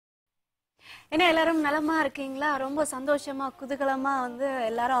என்ன எல்லாரும் நலமா இருக்கீங்களா? ரொம்ப சந்தோஷமா குதூகலமா வந்து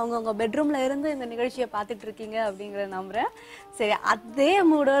எல்லாரும் அவங்கவுங்க பெட்ரூம்ல இருந்து இந்த நிகழ்ச்சியை பார்த்துட்டு இருக்கீங்க அப்படிங்கிற நம்புறேன். சரி, அதே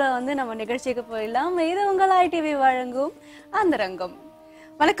மூடோட வந்து நம்ம நிகழ்ச்சிக்கு போயிடலாம். இது உங்கள் ITV வழங்கும் அந்தரங்கம்.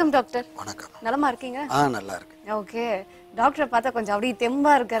 வணக்கம் டாக்டர். வணக்கம். நலமா இருக்கீங்க? நல்லா இருக்கு. ஓகே, டாக்டரை பார்த்தா கொஞ்சம் அப்படியே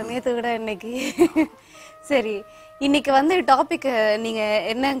தெம்பா இருக்காரு நேத்து விட இன்னைக்கு. சரி, இன்னைக்கு வந்து டாபிக் நீங்க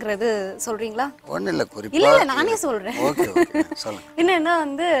என்னங்கிறது சொல்றீங்களா? ஒண்ணு இல்ல, குறிப்பா இல்ல நானே சொல்றேன். ஓகே ஓகே சொல்லுங்க. என்னன்னா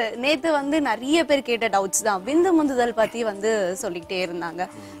வந்து நேத்து வந்து நிறைய பேர் கேட்ட டவுட்ஸ் தான், விந்து முந்துதல் பத்தி வந்து சொல்லிக்கிட்டே இருந்தாங்க.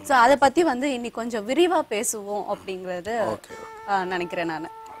 சோ அத பத்தி வந்து இன்னைக்கு கொஞ்சம் விரிவா பேசுவோம் அப்படிங்கறது நினைக்கிறேன்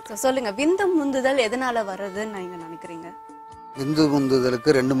நான். சொல்லுங்க, விந்து முந்துதல் எதனால வருதுன்னு நீங்க நினைக்கிறீங்க? விந்து முந்துதலுக்கு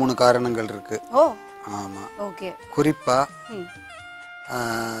 2-3 காரணங்கள் இருக்கு. ஓ ஆமா. ஓகே. குறிப்பா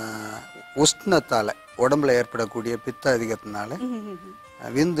உஷ்ணத்தால உடம்புல ஏற்படக்கூடிய பித்த அதிகத்தினால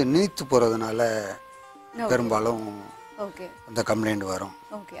விந்து நீத்து போறதுனால பெரும்பாலும் அந்த கம்ப்ளைண்ட் வரும்.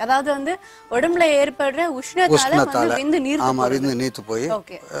 ஓகே, அதாவது வந்து உடம்புல ஏற்படுற உஷ்ணத்தால விந்து நீத்து போய்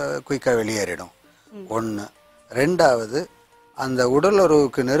குயிக்கா வெளியேறிடும். ஒண்ணு. ரெண்டாவது, அந்த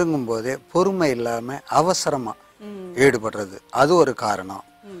உடலுறவுக்கு நெருங்கும் போதே பொறுமை இல்லாம அவசரமா ஈடுபடுறது, அது ஒரு காரணம்.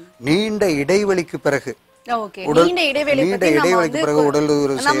 நீண்ட இடைவெளிக்கு பிறகு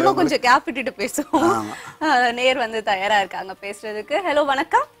கொஞ்சம் கேப் விட்டுட்டு பேசுவோம். நேர் வந்து தயாரா இருக்காங்க பேசுறதுக்கு. ஹலோ,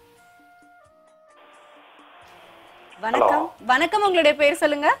 வணக்கம். வணக்கம் வணக்கம், உங்களுடைய பேர்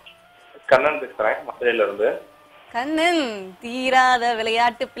சொல்லுங்க. கண்ணன் பேசுறேன், மதுரையில இருந்து. கண்ணன், தீராத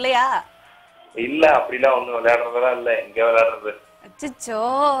விளையாட்டு பிள்ளையா? இல்ல, அப்படிலாம் ஒண்ணும் விளையாடுறதா இல்ல. எங்க விளையாடுறது? அச்சோ,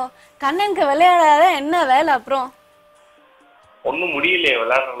 கண்ணனுக்கு விளையாடாத என்ன வேலை அப்புறம்? ஒண்ணும் முடியலையே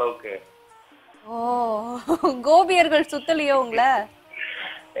விளையாடுற அளவுக்கு. ஓ, கோபியர்கள் சுத்தலையோ உங்கள?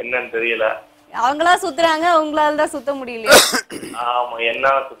 என்னன்னு தெரியல. அவங்களா சுத்துறாங்க, உங்களால தான் சுத்த முடியலையா? ஆமா,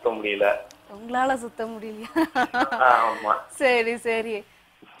 என்னால சுத்த முடியல. உங்களால சுத்த முடியலையா? ஆமா. சரி சரி,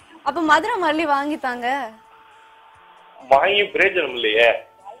 அப்ப மதுரை மல்லி வாங்கித்தாங்க. வாங்கி பிரயோஜனம் இல்லையே.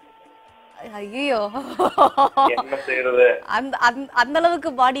 ஐயோ, என்ன செய்யறது? அந்த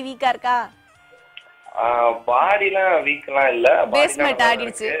அளவுக்கு பாடி வீக்கா இருக்கா? பாடிலாம் வீக்லாம் இல்ல, பேஸ்மென்ட்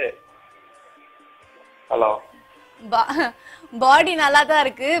ஆடிடுச்சு. ஹலோ, பாடி நல்லா தான்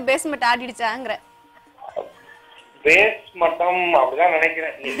இருக்கு, பேஸ்மென்ட் ஆடிடுச்சாங்கற. பேஸ் மட்டும் அப்படிதான்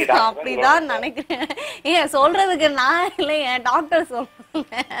நினைக்கிறேன். நீங்க அப்படிதான் நினைக்கிறேன். ஏன் சொல்றதுக்கு நான் இல்ல, ஏன் டாக்டர்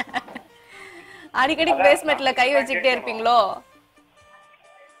சொல்றேன். அடிக்கடி பேஸ்மென்ட்ல கை வச்சுக்கிட்டே இருப்பீங்களோ?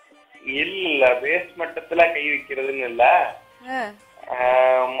 இல்ல, பேஸ்மென்ட்ல கை வைக்கிறதுன்னு இல்ல,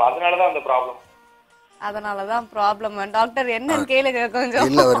 அதனாலதான் அந்த ப்ராப்ளம். அதனாலதான் ப்ராப்ளம். டாக்டர் என்னன்னு கேளுங்க கொஞ்சம்.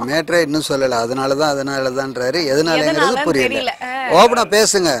 இல்ல, ஒரு மேட்டரே இன்னும் சொல்லல. அதனாலதான்ன்றாரு. எதனாலங்கிறது புரியல. ஓபனா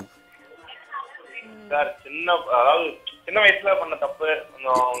பேசுங்க சார். சின்ன வயசுல பண்ண தப்பு,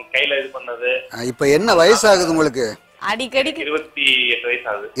 கையில இது பண்ணது. இப்ப என்ன வயசு ஆகுது உங்களுக்கு? அடிக்கடி 28 வயசு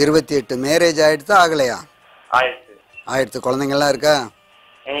ஆகுது. 28. மேரேஜ் ஆயிடுதா ஆகலையா? ஆயிடுத்து. குழந்தைங்க எல்லாம் இருக்கா?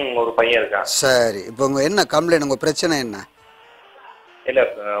 ஒரு பையன் இருக்கா. சரி, இப்ப உங்க என்ன கம்ப்ளைண்ட், உங்க பிரச்சனை என்ன? இல்ல,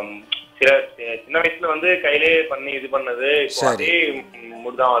 சின்ன வயசுல வந்து கையிலே பண்ணி இது பண்ணது,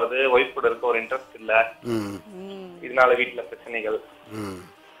 முடிதான் வருது. ஒய்ஃப் கூட இருக்க ஒரு இன்ட்ரெஸ்ட் இல்ல, இதனால வீட்டுல பிரச்சனைகள்.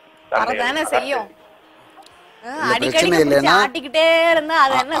 பிரச்சனை இல்லைன்னா,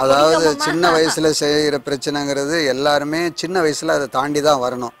 அதாவது சின்ன வயசுல செய்யற பிரச்சனைங்கிறது எல்லாருமே சின்ன வயசுல அதை தாண்டிதான்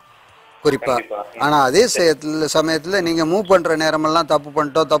வரணும் குறிப்பா. ஆனா அதே சமயத்துல நீங்க மூவ் பண்ற நேரமெல்லாம் தப்பு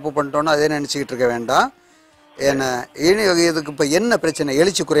பண்ணிட்டோம்னு அதே நினைச்சுக்கிட்டு இருக்க வேண்டாம். ஏன்னா இதுக்கு இப்ப என்ன பிரச்சனை?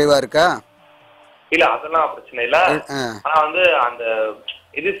 எழுச்சி குறைவா இருக்கா? இல்ல, அதெல்லாம் பிரச்சனை இல்ல. ஆனா வந்து அந்த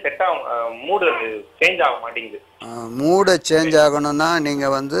இது செட் மூடு சேஞ்ச் ஆக மாட்டேங்குது. மூட சேஞ்ச் ஆகணும்னா நீங்க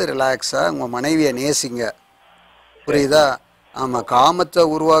வந்து ரிலாக்ஸா உங்க மனைவியை நேசிங்க, புரியுதா? ஆமா, காமத்தை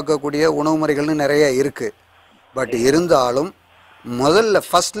உருவாக்கக்கூடிய உணவு முறைகள்னு நிறைய இருக்கு. பட் இருந்தாலும் முதல்ல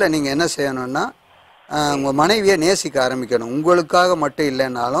ஃபர்ஸ்ட்ல நீங்க என்ன செய்யணும்னா, உங்க மனைவியை நேசிக்க ஆரம்பிக்கணும். உங்களுக்காக மட்டும்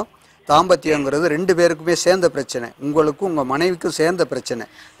இல்லைன்னாலும் தாம்பத்தியங்கிறது 2 பேருக்குமே சேர்ந்த பிரச்சனை, உங்களுக்கும் உங்க மனைவிக்கும் சேர்ந்த பிரச்சனை.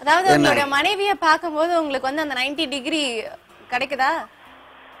 அதாவது உங்களுடைய மனைவியை பார்க்கும்போது உங்களுக்கு வந்து அந்த 90 டிகிரி கிடைக்குதா?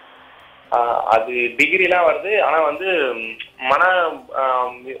 அது டிகிரிலாம் வருது, ஆனா வந்து மன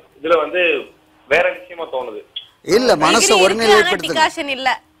இதுல வந்து வேற விஷயமா தோணுது. இல்ல, மனசை ஒருநிலைப்படுத்துங்க.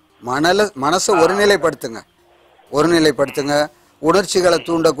 மனசை ஒருநிலைப்படுத்துங்க. உணர்ச்சிகளை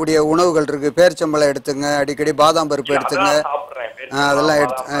தூண்டக்கூடிய உணவுகள் இருக்கு. பேரிச்சம்பழம் எடுத்துங்க, அடிக்கடி பாதாம் பருப்பு எடுத்துங்க, அதெல்லாம்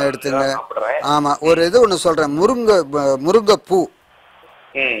எடுத்துங்க. ஆமா, ஒரு இது ஒண்ணு சொல்றேன், முருங்கைப்பூ.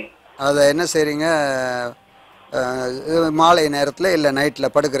 அதை என்ன செய்றீங்க, மாலை நேரத்துல இல்ல நைட்ல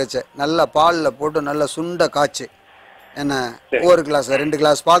படுக்கிறச்ச நல்லா பால்ல போட்டு நல்லா சுண்ட காய்ச்சி, என்ன 1 கிளாஸ் 2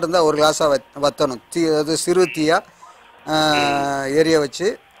 கிளாஸ் பால் இருந்தா 1 கிளாஸா வத்தணும். அது சிறு தீயா எரிய வச்சு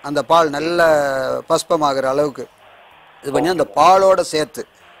அந்த பால் நல்ல பஸ்பமாகிற அளவுக்கு இது பண்ணி அந்த பாலோட சேர்த்து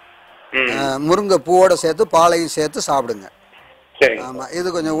முருங்கை பூவோட சேர்த்து பாலையும் சேர்த்து சாப்பிடுங்க. சரிங்க. ஆமா, இது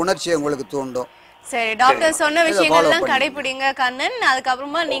கொஞ்சம் உணர்ச்சியை உங்களுக்கு தூண்டும். சரி டாக்டர் சொன்ன விஷயங்கள்லாம் பண்ணுங்க. கடைபிடிங்க கண்ணன்.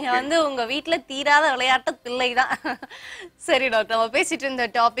 அதுக்கப்புறமா நீங்க வந்து உங்க வீட்ல தீராத விளையாட்டு பிள்ளைதான். சரி டாக்டர், நம்ம பேசிட்டு இருந்த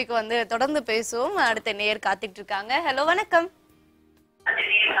டாபிக் வந்து தொடர்ந்து பேசுவோம். அடுத்த நேயர் காத்துட்டு இருக்காங்க. ஹலோ வணக்கம்.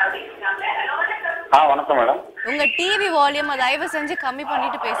 வணக்கம் மேடம். உங்க டிவி வால்யூம் தயவு செஞ்சு கம்மி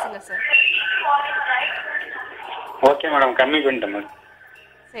பண்ணிட்டு பேசுங்க சார். ஓகே மேடம், கம்மி பண்ணிட்டேன் மேடம்.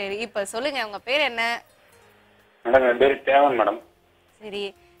 சரி, இப்ப சொல்லுங்க, உங்க பேர் என்ன? மேடம் என் பேர் தேவன் மேடம். சரி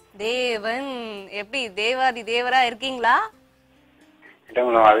தேவன், எப்படி தேவாதி தேவரா இருக்கீங்களா? இல்லை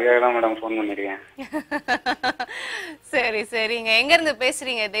மேடம், அதுக்காக தான் மேடம் ஃபோன் பண்ணிருக்கேன். சரி சரிங்க, எங்க இருந்து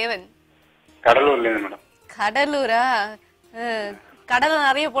பேசுறீங்க தேவன்? கடலூர்ல இருந்து மேடம். கடலூரா? கடலை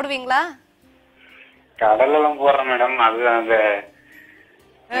நிறைய போடுவீங்களா? கடலெல்லாம் போடுறேன் மேடம். அது அந்த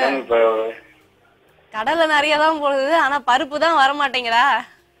இப்போ கடலை நிறைய தான் போடுது, ஆனா பருப்பு தான் வர மாட்டேங்கிறா.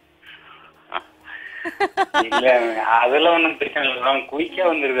 இல்ல அதெல்லாம் ஒன்றும் பிரச்சனை இல்லை மேடம், குயிக்கா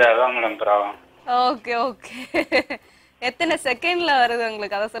வந்துருது, அதான் மேடம் ப்ராப்ளம். Okay okay. எத்தனை செகண்ட்ல வருது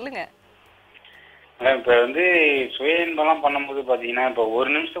உங்களுக்கு, அதை சொல்லுங்க. மேடம் இப்போ வந்து சுய இன்பம்லாம் பண்ணும்போது பார்த்தீங்கன்னா இப்போ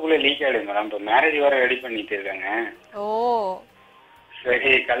 1 நிமிஷத்துக்குள்ளே லீக் ஆகிடுது மேடம். இப்போ மேரேஜ் வேற ரெடி பண்ணிட்டு இருக்காங்க. ஓ சரி,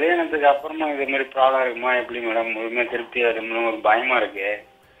 கல்யாணத்துக்கு அப்புறமா இது மாதிரி ப்ராப்ளம் இருக்குமா எப்படி மேடம்? முழுமையாக திருப்தி வரும்னு ஒரு பயமா இருக்கு.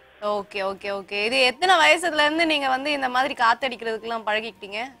 Okay okay okay. இது எத்தனை வயசுல இருந்து நீங்க வந்து இந்த மாதிரி காத்தடிக்கிறதுக்கெல்லாம்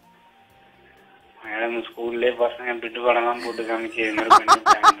பழகிக்கிட்டீங்க? மேடம் ஸ்கூல்லேயே பசங்க பிட்டு படம்லாம் போட்டு காமிச்சு இது மாதிரி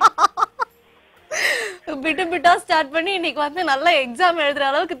பண்ணிட்டாங்க. பிட்டு பிட்டா ஸ்டார்ட் பண்ணி இன்னைக்கு வந்து நல்ல எக்ஸாம் எழுதுற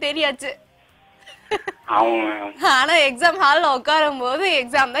அளவுக்கு தெரியாச்சு. ஆனா எக்ஸாம் ஹால்ல உட்காரும் போது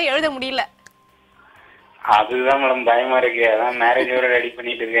எக்ஸாம் தான் எழுத முடியல. அதுதான் மேடம் பயமா இருக்கு. அதான் மேரேஜ் வேற ரெடி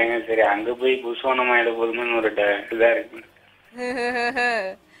பண்ணிட்டு இருக்காங்க. சரி அங்க போய் புஸ்வானம் ஆயிட போதுன்னு ஒரு இதா இருக்கு.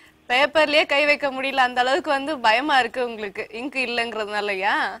 பேப்பர்லயே கை வைக்க முடியல, அந்த அளவுக்கு வந்து பயமா இருக்கு உங்களுக்கு, இங்கு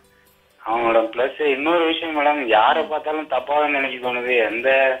இல்லங்கிறதுனாலயா? ஆமா மேடம். பிளஸ் இன்னொரு விஷயம் மேடம், யாரை பார்த்தாலும் தப்பாக நினைக்க தோணுது. எந்த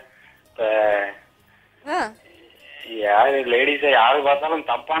யாரு லேடிஸை யாரு பார்த்தாலும்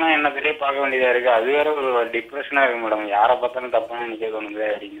தப்பான எண்ணத்திலே பார்க்க வேண்டியதா இருக்கு. அது வேற ஒரு டிப்ரெஷனா இருக்கு மேடம். யாரை பார்த்தாலும் தப்பான நினைக்க தோணுது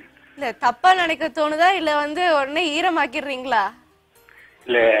அப்படின்னு. இல்ல தப்பா நினைக்க தோணுதா, இல்ல வந்து உடனே ஈரமாக்கிடுறீங்களா?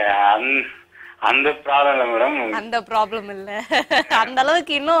 இல்ல அந்த ப்ராப்ளம் இல்ல மேடம். அந்த ப்ராப்ளம் இல்ல, அந்த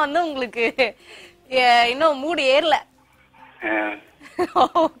அளவுக்கு இன்னும் வந்து உங்களுக்கு இன்னும் மூடு ஏறல.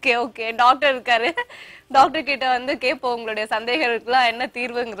 ஓகே ஓகே, டாக்டர் இருக்காரு, டாக்டர் கிட்ட வந்து கேட்போம் உங்களுடைய சந்தேகங்களுக்குலாம் என்ன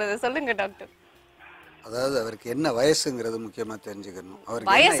தீர்வுங்கிறத. சொல்லுங்க டாக்டர். அதாவது அவருக்கு என்ன வயசுங்கிறது முக்கியமா தெரிஞ்சுக்கணும்.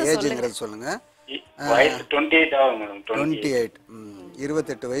 அவருக்கு என்ன ஏஜ்ங்கிறது சொல்லுங்க. வயசு 28 ஆகும் மேடம். 28.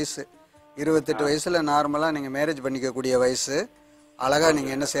 28 வயசு. 28 வயசுல நார்மலா நீங்க மேரேஜ் பண்ணிக்கக்கூடிய வயசு. அழகா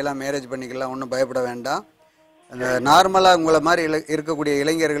நீங்க என்ன செய்யலாம், மேரேஜ் பண்ணிக்கலாம், ஒன்றும் பயப்பட வேண்டாம். அந்த நார்மலா உங்களை மாதிரி இருக்கக்கூடிய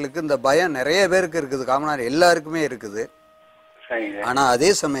இளைஞர்களுக்கு இந்த பயம் நிறைய பேருக்கு இருக்குது, காமனாக எல்லாருக்குமே இருக்குது. ஆனா அதே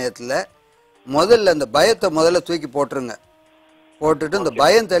சமயத்துல முதல்ல அந்த பயத்தை முதல்ல தூக்கி போட்டுருங்க. போட்டுட்டு இந்த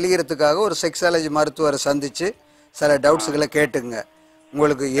பயம் தெளிகிறதுக்காக ஒரு செக்ஸாலஜி மருத்துவரை சந்திச்சு சில டவுட்ஸுகளை கேட்டுங்க.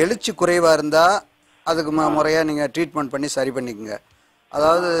 உங்களுக்கு எழுச்சி குறைவா இருந்தா அதுக்கு முறையா நீங்க ட்ரீட்மெண்ட் பண்ணி சரி பண்ணிக்கங்க.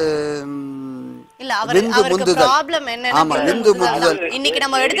 அதாவது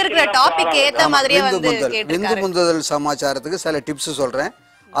விந்து முந்துதல் சமாச்சாரத்துக்கு சில டிப்ஸ் சொல்றேன்,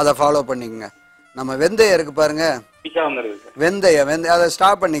 அதை ஃபாலோ பண்ணிக்கங்க. நம்ம வெந்தயம் இருக்கு பாருங்க, வெந்தயம் அதை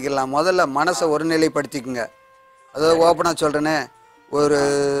ஸ்டாப் பண்ணிக்கலாம். முதல்ல மனசை ஒருநிலைப்படுத்திக்குங்க. அதாவது ஓப்பனா சொல்றேனே, ஒரு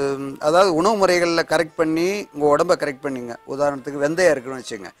அதாவது உணவு முறைகளில் கரெக்ட் பண்ணி உங்கள் உடம்பை கரெக்ட் பண்ணிங்க. உதாரணத்துக்கு வெந்தயம் இருக்குன்னு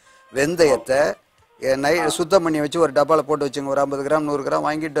வச்சுங்க, வெந்தயத்தை சுத்தம் பண்ணி வச்சு ஒரு டப்பாவில் போட்டு வச்சுங்க. ஒரு 50 கிராம் 100 கிராம்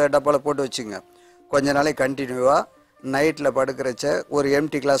வாங்கிட்டு டப்பாவில் போட்டு வச்சுங்க. கொஞ்ச நாளைக்கு கண்டினியூவாக நைட்டில் படுக்கிறச்ச ஒரு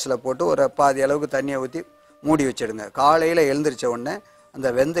எம்டி கிளாஸில் போட்டு ஒரு பாதி அளவுக்கு தண்ணியை ஊற்றி மூடி வச்சிடுங்க. காலையில் எழுந்திரிச்ச உடனே அந்த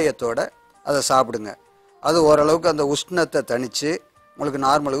வெந்தயத்தோட அதை சாப்பிடுங்க. அது ஓரளவுக்கு அந்த உஷ்ணத்தை தணித்து உங்களுக்கு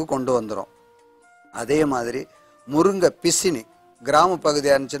நார்மலுக்கு கொண்டு வந்துடும். அதே மாதிரி முருங்கை பிசினி, கிராம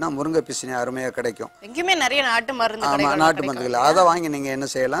பகுதியாக இருந்துச்சுன்னா முருங்கை பிசினி அருமையாக கிடைக்கும். எங்கேயுமே நிறைய நாட்டு மருந்து. ஆமாம், நாட்டு மருந்துகள். அதை வாங்கி நீங்கள் என்ன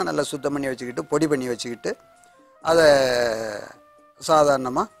செய்யலாம், நல்லா சுத்தம் பண்ணி வச்சுக்கிட்டு பொடி பண்ணி வச்சுக்கிட்டு அதை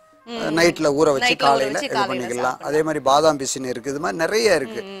சாதாரணமாக நைட்டில் ஊற வச்சு காலையில் இது பண்ணிக்கலாம். அதே மாதிரி பாதாம் பிசினி இருக்குது. இது மாதிரி நிறைய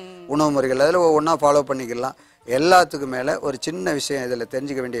இருக்குது உணவு முறைகள். அதில் ஒவ்வொன்றா ஃபாலோ பண்ணிக்கலாம். எல்லாத்துக்கும் மேலே ஒரு சின்ன விஷயம் இதில்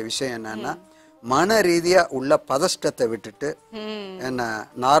தெரிஞ்சுக்க வேண்டிய விஷயம் என்னன்னா, மன ரீதியாக உள்ள பதஷ்டத்தை விட்டுட்டு என்ன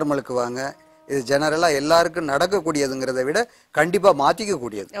நார்மலுக்கு வாங்க. இது ஜெனரலா எல்லாருக்கும் நடக்கக்கூடியதுங்கிறத விட கண்டிப்பா மாத்திக்க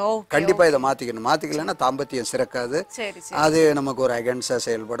கூடியது. கண்டிப்பா இதை மாத்திக்கணும். மாத்திக்கலன்னா தாம்பத்தியம் சிறக்காது, அது நமக்கு ஒரு அகென்ஸ்டா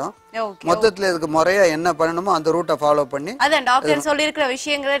செயல்படும். மொத்தத்துல இதுக்கு முறையா என்ன பண்ணணுமோ அந்த ரூட்டை ஃபாலோ பண்ணி அதான் டாக்டர் சொல்லி இருக்கிற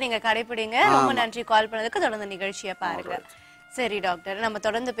விஷயங்களை நீங்க கடைபிடிங்க. ரொம்ப நன்றி கால் பண்ணதுக்கு. தொடர்ந்து நிகழ்ச்சியை பாருங்க. சரி டாக்டர், நம்ம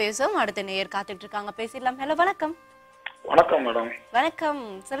தொடர்ந்து பேசுவோம். அடுத்த நேயர் காத்துட்டு இருக்காங்க, பேசிடலாம். ஹலோ வணக்கம். வணக்கம் மேடம். வணக்கம்,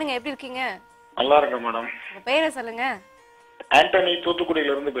 சொல்லுங்க எப்படி இருக்கீங்க? நல்லா இருக்கேன் மேடம். உங்க பேரை சொல்லுங்க. ஆண்டனி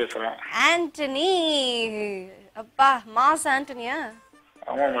தூத்துக்குடியில இருந்து பேசுறேன். ஆண்டனி, அப்பா மாஸ் ஆண்டனியா?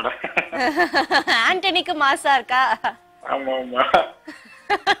 ஆமா மேடம். ஆண்டனிக்கு மாசா இருக்கா? ஆமா ஆமா.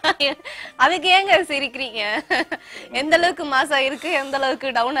 அதுக்கு ஏங்க சிரிக்கிறீங்க? எந்த அளவுக்கு மாசா இருக்கு, எந்த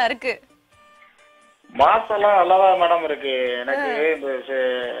அளவுக்கு டவுனா இருக்கு? மாசெல்லாம் நல்லாதான் மேடம் இருக்கு. எனக்கு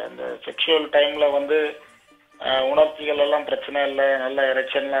இந்த செக்ஷுவல் டைம்ல வந்து உணர்ச்சிகள் எல்லாம் பிரச்சனை இல்லை, நல்ல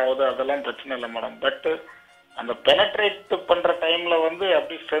எரெக்ஷன்லாம் ஆகுது, அதெல்லாம் பிரச்சனை இல்லை மேடம். பட் அந்த பெனட்ரேட் பண்ற டைம்ல வந்து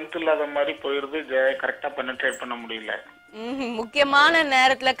அப்படி ஸ்ட்ரென்த் இல்லாத மாதிரி போயிருது, கரெக்டா பெனட்ரேட் பண்ண முடியல. முக்கியமான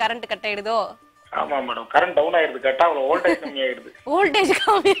நேரத்துல கரண்ட் கட் ஆயிடுதோ? ஆமா மேடம், கரண்ட் டவுன் ஆயிருது, கட் ஆகல, வோல்டேஜ் கம்மி ஆயிருது. வோல்டேஜ்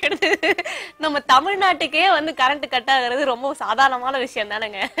கம்மி ஆயிடுது. நம்ம தமிழ்நாட்டுக்கே வந்து கரண்ட் கட் ஆகுறது ரொம்ப சாதாரணமான விஷயம்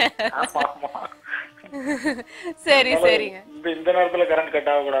தானேங்க? ஆமா ஆமா. சரி சரிங்க. இந்த நேரத்துல கரண்ட் கட்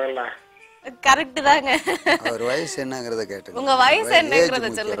ஆக கூடாதுல்ல? கரெக்ட் தாங்க. அவர் வயசு என்னங்கறத கேட்டுங்க. உங்க வயசு என்னங்கறத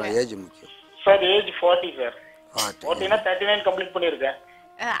சொல்லுங்க. ஏஜ் முக்கியம் சார். Age 40 sir. 40 னா 39 கம்ப்ளீட் பண்ணிருக்கேன்.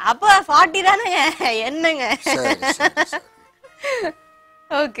 அப்ப 40 தானேங்க? என்னங்க?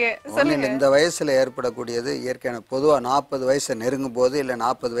 ஓகே சொல்லுங்க. இந்த வயசுல ஏற்படக்கூடியது இயற்கையான. பொதுவா 40 வயசை நெருங்கும் போது இல்ல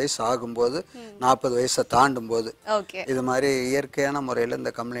 40 வயசு ஆகும்போது 40 வயசை தாண்டும் போது இது மாதிரி இயற்கையான முறையில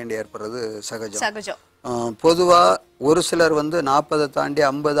இந்த கம்ப்ளைண்ட் ஏற்படுறது சகஜம். பொதுவா ஒரு சிலர் வந்து 40 தாண்டி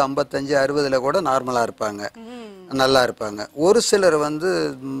 50, 55, 60ல கூட நார்மலா இருப்பாங்க, நல்லா இருப்பாங்க. ஒரு சிலர் வந்து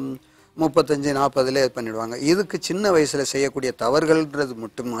 35, 40ல இது பண்ணிடுவாங்க. இதுக்கு சின்ன வயசுல செய்யக்கூடிய தவறுகள்ன்றது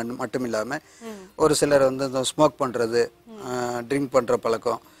மட்டும் இல்லாம ஒரு சிலர் வந்து இந்த ஸ்மோக் பண்றது, ட்ரிங்க் பண்ற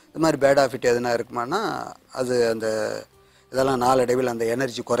பழக்கம், இது மாதிரி பேட் ஹாபிட் எதுனா இருக்குமானா அது அந்த இதெல்லாம் நாளடைவில் அந்த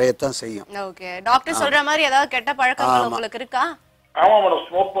எனர்ஜி குறையத்தான் செய்யும். ஓகே டாக்டர் சொல்ற மாதிரி ஏதாவது கெட்ட பழக்கங்கள் உங்களுக்கு இருக்கா? ஆமா மேடம்,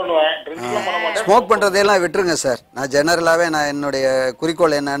 ஸ்மோக் பண்ணுவேன், ட்ரிங்க்ஸ்லாம் பண்ண மாட்டேன். ஸ்மோக் பண்றதெல்லாம் விட்டுருங்க சார். நான் ஜெனரலாவே என்னுடைய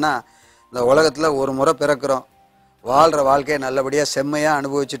குறிக்கோள் என்னன்னா, இந்த உலகத்துல ஒரு முறை பிறக்கிறோம், வாழ்ற வாழ்க்கையை நல்லபடியா செம்மையா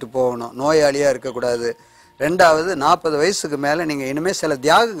அனுபவிச்சுட்டு போகணும், நோயாளியா இருக்கக்கூடாது. ரெண்டாவது 40 வயசுக்கு மேல நீங்க இனிமே சில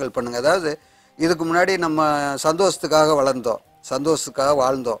தியாகங்கள் பண்ணுங்க. அதாவது இதுக்கு முன்னாடி நம்ம சந்தோஷத்துக்காக வளர்ந்தோம், சந்தோஷத்துக்காக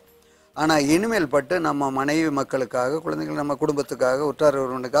வாழ்ந்தோம். ஆனா இனிமேல் பட்டு நம்ம மனைவி மக்களுக்காக, குழந்தைகள், நம்ம குடும்பத்துக்காக, உற்றார்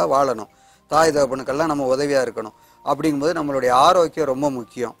உறவினருக்காக வாழணும். தாய் தகப்பனுக்கெல்லாம் நம்ம உதவியா இருக்கணும். அப்படிங்கும்போது நம்மளுடைய ஆரோக்கியம் ரொம்ப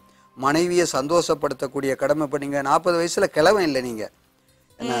முக்கியம். மனைவியை சந்தோஷப்படுத்தக்கூடிய கடமை. இப்போ நீங்கள் 40 வயசுல கிழவன் இல்லை, நீங்க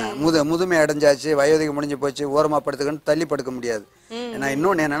என்ன முதுமை அடைஞ்சாச்சு, வயோதிகம் முடிஞ்சு போச்சு, ஓரமா படுத்துக்கன்னு தள்ளி படுக்க முடியாது. ஏன்னா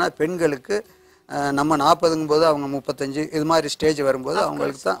இன்னொன்று என்னன்னா, பெண்களுக்கு நம்ம 40ங்கும் போது அவங்க 35 இது மாதிரி ஸ்டேஜ் வரும்போது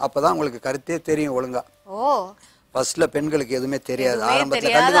அவங்களுக்கு தான் அப்பதான் அவங்களுக்கு கருத்தே தெரியும் ஒழுங்கா. ஃபர்ஸ்ட்ல பெண்களுக்கு எதுவுமே தெரியாது,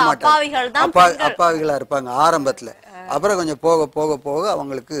 ஆரம்பத்துல கண்டுக்க மாட்டாங்க, அப்பாவிகளா இருப்பாங்க ஆரம்பத்துல. அப்புறம் கொஞ்சம் போக போக போக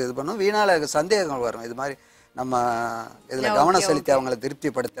அவங்களுக்கு இது பண்ணும், வீணால சந்தேகங்கள் வரும். இது மாதிரி நம்ம இதுல கவனம் செலுத்தி அவங்கள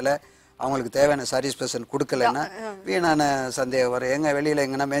திருப்திப்படுத்தல, அவங்களுக்கு தேவையான சர்வீஸ் பர்சன் கொடுக்கலன்னா வீணான சந்தேகம் வரும். எங்க வெளியில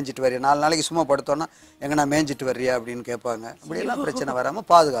எங்கன்னா மேய்ஞ்சிட்டு வர்றியா, 4 நாளைக்கு சும்மா படுத்தோன்னா எங்கன்னா மேய்ஞ்சிட்டு வர்றியா அப்படின்னு கேட்பாங்க. இப்படியெல்லாம் பிரச்சனை வராம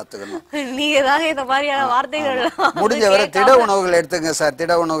பாதுகாத்துக்கணும். முடிஞ்ச வரை திட உணவுகள் எடுத்துங்க சார்.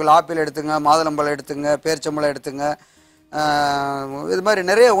 திட உணவுகள் ஆப்பிள் எடுத்துங்க, மாதுளம்பழம் எடுத்துங்க, பேரிச்சம்பழம் எடுத்துங்க, இது மாதிரி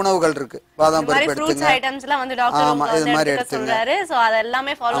நிறைய உணவுகள் இருக்கு. பாதாம் பருப்பு எடுத்துங்க. ஆமா, இது மாதிரி எடுத்துங்க.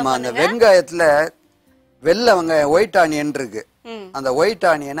 ஆமா, அந்த வெங்காயத்துல வெள்ளை வெங்காயம் ஒயிட் ஆனியன் இருக்கு. அந்த ஒயிட்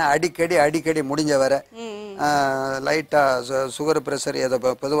ஆனியனை அடிக்கடி முடிஞ்ச வரை லைட்டா சுகர் பிரஷர் ஏதோ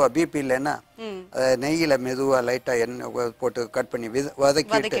பொதுவா பிபி இல்லைன்னா நெய்யில மெதுவா லைட்டா எண்ணெய் போட்டு கட் பண்ணி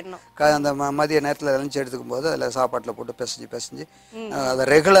வதக்கிட்டு அந்த மதிய நேரத்துல லஞ்ச் எடுத்துக்கும் போது அதுல சாப்பாட்டுல போட்டு பிசைஞ்சு அதை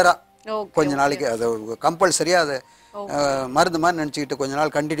ரெகுலரா கொஞ்ச நாளைக்கு அதை கம்பல்சரியா அதை மருந்து மாதிரி நினைச்சுக்கிட்டு கொஞ்ச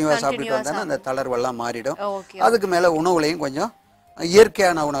நாள் கண்டினியூவா சாப்பிட்டு வந்தேன்னா அந்த தளர்வெல்லாம் மாறிடும். அதுக்கு மேல உணவுலையும் கொஞ்சம்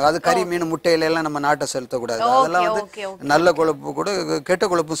இயற்கையான உணவு, அது கறி மீன் முட்டையில எல்லாம் நம்ம நாட்டை செலுத்தக்கூடாது. அதெல்லாம் வந்து நல்ல கொழுப்பு கூட கெட்ட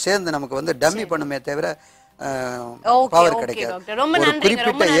கொழுப்பும் சேர்ந்து நமக்கு வந்து டம்மி பண்ணுமே தவிர பவர் கிடைக்காது. ஒரு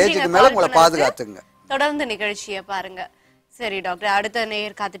குறிப்பிட்ட ஏஜுக்கு மேல உங்களை பாதுகாத்துங்க. தொடர்ந்து நிகழ்ச்சியை பாருங்க. சரி டாக்டர், அடுத்த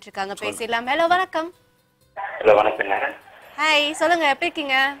நேயர் காத்துட்டு இருக்காங்க, பேசலாம். ஹலோ வணக்கம். ஹலோ வணக்கங்க. ஹாய், சொல்லுங்க, எப்படி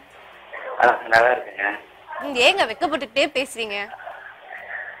இருக்கீங்க? நல்லா இருக்குங்க. ஏங்க வெக்கப்பட்டுட்டே பேசுறீங்க?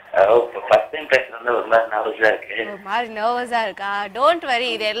 ஃபர்ஸ்ட் டைம் பேசுறது ஒரு மாதிரி நர்வஸா இருக்கு. ஒரு மாதிரி நர்வஸா இருக்கா? டோன்ட் வரி,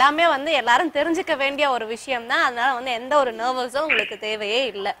 இது எல்லாமே வந்து எல்லாரும் தெரிஞ்சுக்க வேண்டிய ஒரு விஷயம் தான். அதனால வந்து எந்த ஒரு நர்வஸும் உங்களுக்கு தேவையே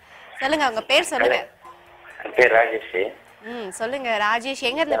இல்லை. சொல்லுங்க, உங்க பேர் சொல்லுங்க. என் பேர் ராஜேஷ். சொல்லுங்க ராஜேஷ்,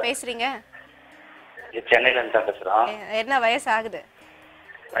 எங்க இருந்து பேசுறீங்க? சென்னையில இருந்து தான் பேசுறோம். என்ன வயசு ஆகுது?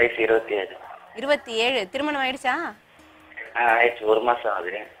 வயசு 27. 27. திருமணம் ஆயிடுச்சா? ஆயிடுச்சு, 1 மாசம்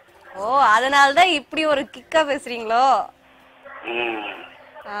ஆகுது. ஓ, அதனாலதான் இப்படி ஒரு கிக்கா பேசுறீங்களோ?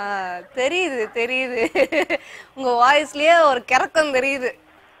 தெரியுது உங்க வாய்ஸ்லயே ஒரு கிறக்கம் தெரியுது.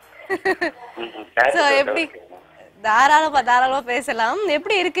 எப்படி தாராளமா பேசலாம்.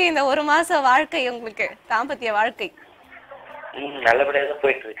 எப்படி இருக்கு இந்த 1 மாச வாழ்க்கை உங்களுக்கு, தாம்பத்திய வாழ்க்கை? நல்லபடியா தான்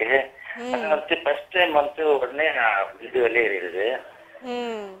போயிட்டு இருக்கு. ஃபர்ஸ்ட் டைம் வந்து உடனே நான் இது வெளியேறிடுது.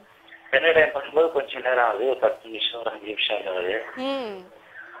 சென்னை டைம் பண்ணும்போது கொஞ்சம் நேரம் ஆகுது, ஒரு 10 நிமிஷம் ஒரு 5 நிமிஷம் ஆகுது. ம்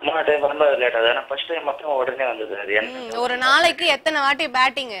 3 டைம் பண்ணும்போது லேட் ஆகுது. ஆனா ஃபர்ஸ்ட் டைம் மட்டும் உடனே வந்தது. அது என்ன ஒரு நாளைக்கு எத்தனை வாட்டி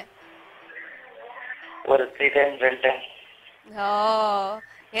பேட்டிங்? ஒரு 3 டைம் 2 டைம். ஓ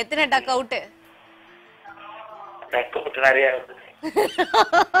எத்தனை டக் அவுட்? டக் அவுட் நிறைய ஆகுது.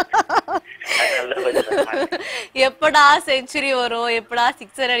 எப்படா செஞ்சுரி வரும், எப்படா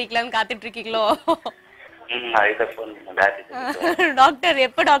சிக்ஸர் அடிக்கலாம்னு காத்துட்டு இருக்கீங்களோ? டாக்டர்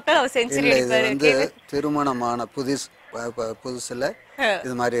எப்ப டாக்டர் அவர் செஞ்சுரி அடிப்பாரு? வந்து திருமணமான புதுசுல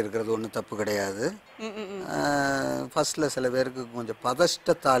இது மாதிரி இருக்கிறது ஒன்றும் தப்பு கிடையாது. ஃபர்ஸ்ட்ல சில பேருக்கு கொஞ்சம்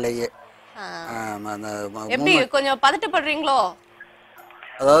பதஷ்டத்தாலேயே எப்படி கொஞ்சம் பதட்டப்படுறீங்களோ?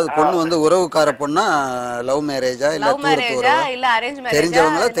 அதாவது பொண்ணு வந்து உறவுக்கார பொண்ணா, லவ் மேரேஜா இல்ல லவ் மேரேஜா இல்ல அரேஞ்ச் மேரேஜா?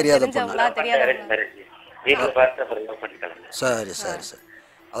 தெரிஞ்சவங்களா தெரியாத பொண்ணா? சரி சரி சரி.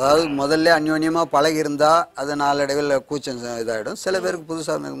 அதாவது முதல்ல அந்யோன்யமா பழகி இருந்தா அது நாளடைவில் கூச்சம் இதாயிடும். சில பேருக்கு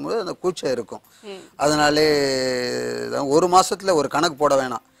புதுசாக இருக்கும்போது அந்த கூச்சம் இருக்கும். அதனாலே ஒரு மாசத்துல ஒரு கணக்கு போட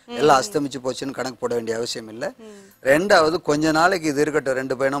வேணாம், எல்லாம் அஸ்தமிச்சு போச்சுன்னு கணக்கு போட வேண்டிய அவசியம் இல்லை. ரெண்டாவது கொஞ்ச நாளைக்கு இது இருக்கட்டும்,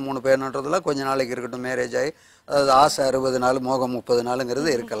 2 பையனோ 3 பையனோன்றதுலாம் கொஞ்ச நாளைக்கு இருக்கட்டும். மேரேஜ் ஆகி அதாவது ஆசை 60 நாள் மோகம் 30 நாளுங்கிறது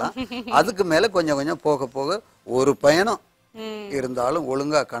இருக்கலாம். அதுக்கு மேல கொஞ்சம் கொஞ்சம் போக போக ஒரு பையனும் இருந்தாலும்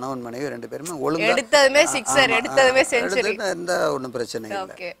ஒழுங்கா கணவன் மனைவி 2 பேருமே ஒழுங்கா எடுத்ததுமே சிக்ஸர், எடுத்ததுமே செஞ்சுரி இருந்தா ஒன்றும் பிரச்சனை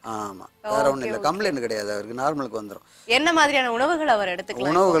இல்லை. ஆமா, வேற ஒன்றும் இல்லை, கம்ப்ளைண்ட் கிடையாது. அவருக்கு நார்மலுக்கு வந்துடும். என்ன மாதிரியான உணவுகள் அவர்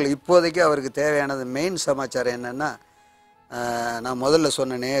எடுத்துக்கலாம்? உணவுகள் இப்போதைக்கு அவருக்கு தேவையானது மெயின் சமாச்சாரம் என்னன்னா, நான் முதல்ல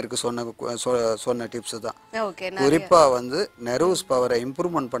சொன்ன நேருக்கு சொன்ன டிப்ஸ் தான். குறிப்பா வந்து நர்வஸ் பவரை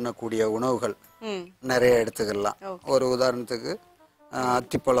இம்ப்ரூவ்மெண்ட் பண்ணக்கூடிய உணவுகள் நிறைய எடுத்துக்கலாம். ஒரு உதாரணத்துக்கு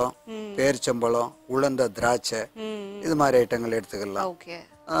அத்திப்பழம், பேரிச்சம்பழம், உலர்ந்த திராட்சை, இது மாதிரி ஐட்டங்கள் எடுத்துக்கலாம்.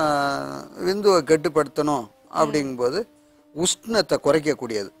 விந்துவை கட்டுப்படுத்தணும் அப்படிங்கும்போது உஷ்ணத்தை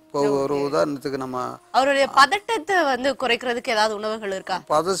குறைக்கக்கூடியது. இப்போ ஒரு உதாரணத்துக்கு நம்ம அவருடைய பதட்டத்தை வந்து குறைக்கிறதுக்கு ஏதாவது உணவுகள் இருக்கா?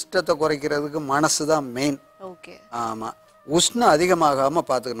 பதட்டத்தை குறைக்கிறதுக்கு மனசு தான் மெயின். ஆமா, உஷ்ணம் அதிகமாகாம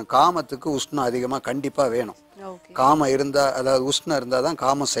பாத்துக்கணும். காமத்துக்கு உஷ்ணம் அதிகமா கண்டிப்பா வேணும். காமம் இருந்தா, அதாவது உஷ்ணம் இருந்தாதான்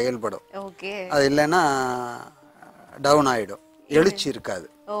காமம் செயல்படும். அது இல்லைன்னா டவுன் ஆயிடும், எழுச்சி இருக்காது.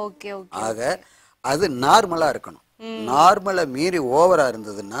 ஆக அது நார்மலா இருக்கணும். நார்மலா மீறி ஓவரா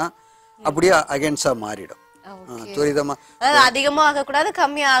இருந்ததுன்னா அப்படியே அகைன்ஸ்டா மாறிடும். துரிதமா அதிகமா ஆக கூடாது,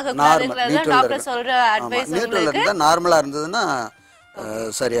 கம்மியா ஆக கூடாது. டாக்டர் சொல்ற அட்வைஸ் நியூட்ரல்ல நார்மலா இருந்ததுன்னா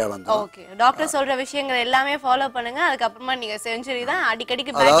சரியா வந்து. ஓகே, டாக்டர் சொல்ற விஷயங்கள் எல்லாமே ஃபாலோ பண்ணுங்க. அதுக்கு அப்புறமா நீங்க செஞ்சுரி தான்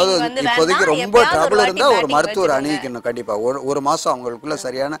அடிக்கடிக்கு பேட்டிங் வந்து வேண்டாம். இப்போதைக்கு ரொம்ப ட்ரபிள் இருந்தா ஒரு மருத்துவர் அணுகிக்கணும் கண்டிப்பா. ஒரு மாசம் அவங்களுக்குள்ள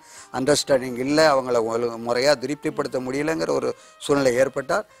சரியான அண்டர்ஸ்டாண்டிங் இல்ல, அவங்கள முறையா திருப்திப்படுத்த முடியலங்கிற ஒரு சூழ்நிலை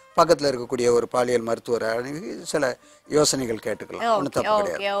ஏற்பட்டால் பக்கத்துல இருக்கக்கூடிய ஒரு பாலியல் மருத்துவர் அணுகி சில யோசனைகள் கேட்டுக்கலாம். ஒன்றும் தப்பு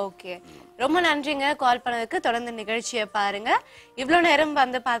கிடையாது. ஓகே, ரொம்ப நன்றிங்க கால் பண்ணதுக்கு. தொடர்ந்து நிகழ்ச்சியை பாருங்க. இவ்வளவு நேரம்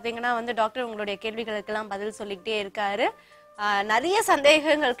வந்து பாத்தீங்கன்னா வந்து டாக்டர் உங்களுடைய கேள்விகளுக்கு எல்லாம் பதில் சொல்லிக்கிட்டே இருக்காரு. நிறைய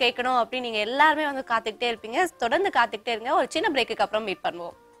சந்தேகங்கள் கேட்கணும் அப்படின்னு நீங்க எல்லாருமே வந்து காத்துக்கிட்டே இருப்பீங்க. தொடர்ந்து காத்துக்கிட்டே இருங்க. ஒரு சின்ன பிரேக்குக்கு அப்புறம் மீட்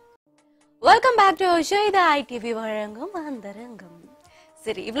பண்ணுவோம். வெல்கம் பேக் டு இது ஐடிவி வழங்கும் அந்தரங்கம்.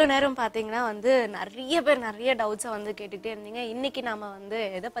 சரி, இவ்வளவு நேரம் பாத்தீங்கன்னா வந்து நிறைய பேர் நிறைய டவுட்ஸை வந்து கேட்டுக்கிட்டே இருந்தீங்க. இன்னைக்கு நாம வந்து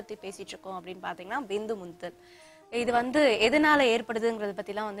எதை பத்தி பேசிட்டு இருக்கோம் அப்படின்னு பாத்தீங்கன்னா விந்து முந்தல். இது வந்து எதனால ஏற்படுதுங்கிறத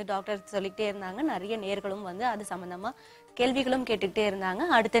பத்திலாம் வந்து டாக்டர் சொல்லிக்கிட்டே இருந்தாங்க. நிறைய நேயர்களும் வந்து அது சம்பந்தமா கேள்விகளும் கேட்டுக்கிட்டே இருந்தாங்க.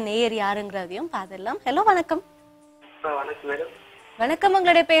 அடுத்த நேயர் யாருங்கிறதையும் பார்த்துடலாம். ஹலோ, வணக்கம். வணக்கம்,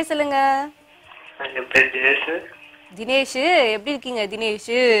 உங்களுடைய பேர் சொல்லுங்க. தினேஷ், எப்படி இருக்கீங்க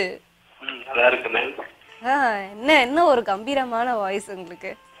தினேஷ்? நல்லா இருக்கு மேம். என்ன ஒரு கம்பீரமான வாய்ஸ்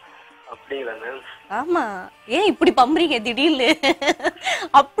உங்களுக்கு. அப்படிங்களா மேம்? ஆமா, ஏன் இப்படி பம்புறீங்க திடீர்னு?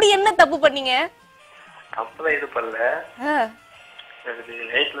 அப்படி என்ன தப்பு பண்ணீங்க? அப்பதான் இது பண்ணல,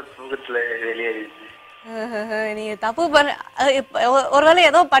 நைட்ல தூக்கத்துல வெளியேறிச்சு. நீங்க தப்பு பண்ண ஒருவேளை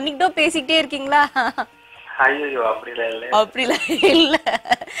ஏதோ பண்ணிக்கிட்டோ பேசிக்கிட்டே இருக்கீங்களா? ஐயோ, அப்படிலாம் இல்ல. அப்படிலாம் இல்ல.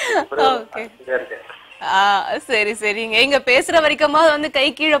 ஓகே, சரி சரிங்க. இங்க பேசுற வரைக்கும் வந்து கை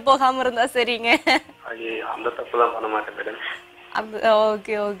கீழே போகாம இருந்தா சரிங்க. அந்த தப்புலாம் பண்ண மாட்டேன் மேடம்.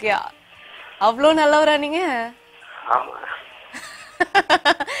 ஓகே ஓகே, அவ்வளோ நல்லவரா நீங்க? ஆமா.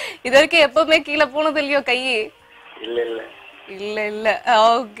 இது வரைக்கும் எப்பவுமே கீழே போனது இல்லையோ கை? இல்ல இல்ல இல்ல இல்ல.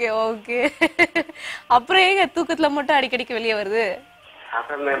 Okay okay. அப்புறம் ஏங்க தூக்கத்துல மட்டும் அடிக்கடிக்கு வெளியே வருது?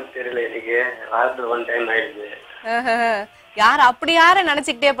 அதான் மேம் தெரியல, எனக்கு வாரத்துல 1 டைம் ஆயிடுது. யார் அப்படி யார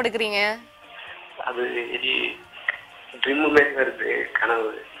நினைச்சுக்கிட்டே படுக்கிறீங்க? அது ட்ரீம் மாதிரி வருது,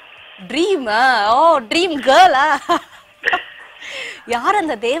 கனவு. ட்ரீமா? ஓ, ட்ரீம் கேர்ளா? யார்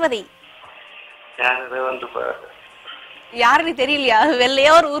அந்த தேவதை? யாரோ வந்து யாருன்னு தெரியலையா?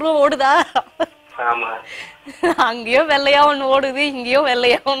 வெள்ளையா ஒரு உருவம் ஓடுதா? ஆமா, அங்கேயோ வெள்ளையா ஒண்ணு ஓடுது, இங்கேயோ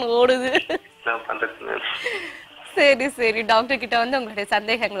வெள்ளையா ஒண்ணு ஓடுது. நான் பண்றது மேம். சரி சரி, டாக்டர் கிட்ட வந்து உங்களுடைய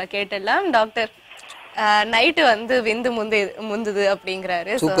சந்தேகங்களை கேட்டுடலாம். டாக்டர், நைட்டு வந்து விந்து முந்துது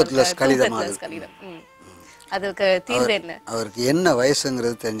அப்படிங்கிறாரு. தூக்கத்துல கலிதம். அதுக்கு தீர்வு என்ன? அவருக்கு என்ன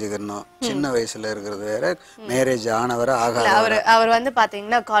வயசுங்கிறது தெரிஞ்சுக்கணும். சின்ன வயசுல இருக்கிறது வேற, மேரேஜ் ஆனவரை ஆகாத. அவர் வந்து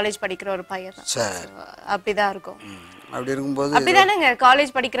பாத்தீங்கன்னா காலேஜ் படிக்கிற ஒரு பையன் தான். சரி, அப்படிதான் இருக்கும். அப்படி இருக்கும்போது அப்படிதானேங்க,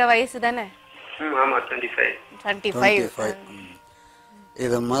 காலேஜ் படிக்கிற வயசு தானே? ஆமா 25.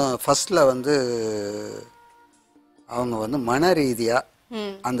 இது ஃபர்ஸ்ட்ல வந்து அவங்க வந்து மன ரீதியா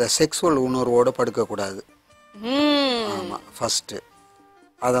அந்த செக்ஸுவல் உணர்வோட படுக்கக்கூடாது. ஆமாம், ஃபஸ்ட்டு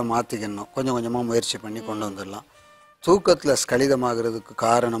அதை மாற்றிக்கணும். கொஞ்சம் கொஞ்சமாக முயற்சி பண்ணி கொண்டு வந்துடலாம். தூக்கத்தில் ஸ்கலிதமாகிறதுக்கு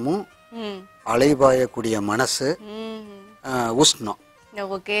காரணமும் அலைபாயக்கூடிய மனசு, உஷ்ணம்.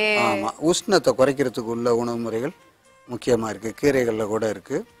 ஆமாம், உஷ்ணத்தை குறைக்கிறதுக்கு உள்ள உணவு முறைகள் முக்கியமாக இருக்குது. கீரைகளில் கூட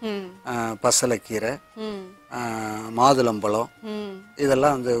இருக்குது. பசலைக்கீரை, மாதுளம்பழம்,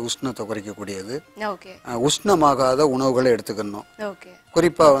 இதெல்லாம் வந்து உஷ்ணத்தை குறைக்கக்கூடியது. உஷ்ணமாகாத உணவுகளை எடுத்துக்கணும்.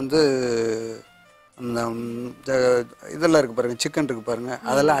 குறிப்பாக வந்து இந்த இதெல்லாம் இருக்கு பாருங்க, சிக்கன் இருக்கு பாருங்க,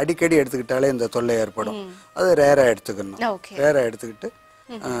 அதெல்லாம் அடிக்கடி எடுத்துக்கிட்டாலே இந்த தொல்லை ஏற்படும். அது ரேராக எடுத்துக்கணும். ரேராக எடுத்துக்கிட்டு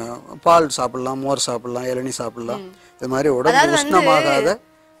பால் சாப்பிடலாம், மோர் சாப்பிடலாம், இளநீ சாப்பிடலாம். இது மாதிரி உடம்பு உஷ்ணமாகாத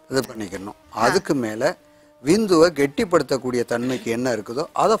இது பண்ணிக்கணும். அதுக்கு மேலே விந்துவை கெட்டிப்படுத்தக்கூடிய தன்மைக்கு என்ன இருக்குதோ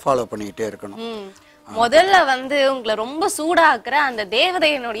அதை ஃபாலோ பண்ணிக்கிட்டே இருக்கணும். முதல்ல வந்து உங்களை ரொம்ப சூடாக்குற அந்த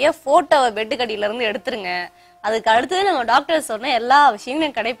தேவதையினுடைய போட்டோவை பெட்டுக்கடியில இருந்து எடுத்துருங்க. அதுக்கு அடுத்தது நம்ம டாக்டர் சொன்ன எல்லா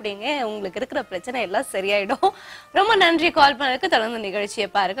விஷயங்களையும் கடைப்பிடிங்க. உங்களுக்கு இருக்கிற பிரச்சனை எல்லாம் சரியாயிடும். ரொம்ப நன்றி கால் பண்ணதுக்கு. தொடர்ந்து நிகழ்ச்சியை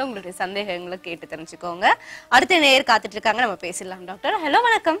பாருங்க, உங்களுடைய சந்தேகங்களை கேட்டு தெரிஞ்சுக்கோங்க. அடுத்த நேயர் காத்துட்டு இருக்காங்க, நம்ம பேசலாம். டாக்டர் ஹலோ,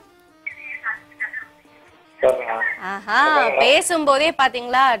 வணக்கம். பேசும்போதே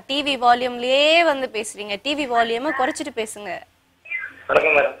பாத்தீங்களா டிவி வால்யூம்லயே வந்து பேசுறீங்க. டிவி வால்யூமை குறைச்சிட்டு பேசுங்க.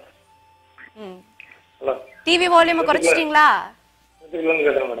 டிவி வால்யூமை குறைச்சிட்டீங்களா?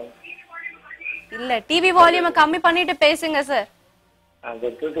 இல்ல, டிவி வால்யூமை கம்மி பண்ணிட்டு பேசுங்க சார்.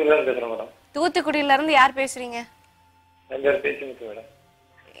 தூத்துக்குடியில இருந்து யார் பேசுறீங்க?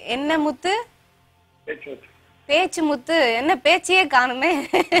 என்ன முத்து? பேச்சு முத்து. என்ன பேச்சையே காணுமே,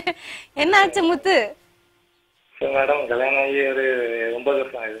 என்னாச்சு முத்து? மேடம் கல்யாணம் ஆகி ஒரு 9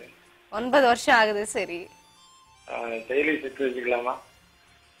 வருஷம் ஆகுது. 9 வருஷம் ஆகுது. சரி, டெய்லி செக்ஸ் வச்சுக்கலாமா?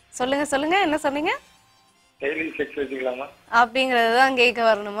 சொல்லுங்க என்ன சொன்னீங்க? டெய்லி செக்ஸ் வச்சுக்கலாமா அப்படிங்கறதுதான் கேட்க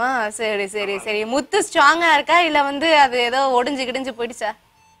வரணுமா? சரி சரி சரி. முத்து ஸ்ட்ராங்கா இருக்கா இல்ல வந்து அது ஏதோ ஒடிஞ்சு கிடிஞ்சு போயிடுச்சா?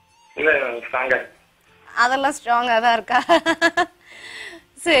 இல்ல ஸ்ட்ராங்கா. அதெல்லாம் ஸ்ட்ராங்கா தான் இருக்கா?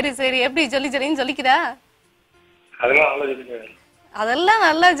 சரி சரி. எப்படி ஜொலின்னு ஜொலிக்குதா? அதெல்லாம்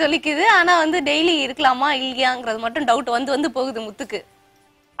நல்லா ஜொலிக்குது. ஆனா வந்து டெய்லி இருக்கலாமா இல்லையாங்கிறது மட்டும் டவுட் வந்து போகுது முத்துக்கு.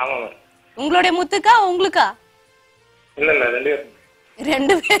 உங்களுடைய முத்துக்கா உங்களுக்கா?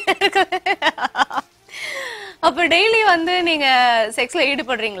 ரெண்டு பேருக்கு. அப்ப டெய்லி வந்து நீங்க செக்ஸ்ல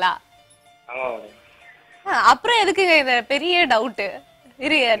ஈடுபடுறீங்களா? அப்புறம் எதுக்குங்க இந்த பெரிய டவுட்?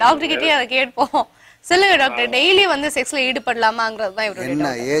 இரு, டாக்டர் கிட்டயே அதை கேட்போம். சொல்லுங்க டாக்டர், டெய்லி வந்து செக்ஸ்ல ஈடுபடலாமாங்கிறது தான் இவருடைய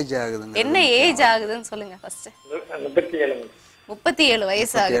என்ன ஏஜ் ஆகுதுங்க? என்ன ஏஜ் ஆகுதுன்னு சொல்லுங்க ஃபர்ஸ்ட். 37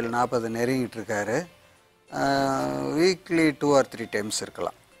 வயசு ஆகுது. 40 நெருங்கிட்டு இருக்காரு. வீக்லி 2 or 3 டைம்ஸ்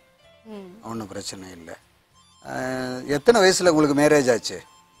இருக்கலாம், ஒன்றும் பிரச்சனை இல்லை. எத்தனை வயசுல உங்களுக்கு மேரேஜ் ஆச்சு?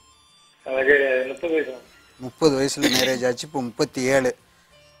 30 வயசுல மேரேஜ் ஆச்சு. இப்போ 37.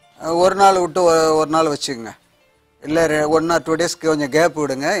 ஒரு நாள் விட்டு ஒரு நாள் வச்சுக்கோங்க. இல்லை 1 or 2 டேஸ்க்கு கொஞ்சம் கேப்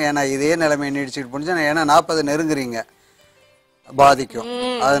விடுங்க. ஏன்னா இதே நிலைமை நீடிச்சுட்டு போனுச்சு. ஏன்னா 40 நெருங்குறீங்க, பாதிக்கும்.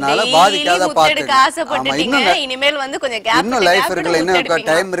 அதனால பாதிக்காத பாத்துங்க. இன்னும் லைஃப் இருக்குல்ல, இன்னும்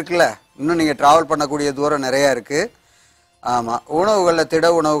டைம் இருக்குல்ல, இன்னும் நீங்க டிராவல் பண்ணக்கூடிய தூரம் நிறைய இருக்கு. ஆமா, உணவுகளில் திட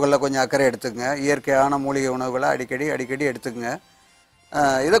உணவுகளில் கொஞ்சம் அக்கறை எடுத்துக்கங்க. இயற்கையான மூலிகை உணவுகளை அடிக்கடி எடுத்துக்கங்க.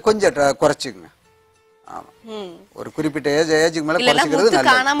 இதை கொஞ்சம் குறைச்சிக்கங்க. ஆமா, ஒரு குறிப்பிட்ட ஏஜுக்கு மேல குறைச்சிக்கிறது நல்லது.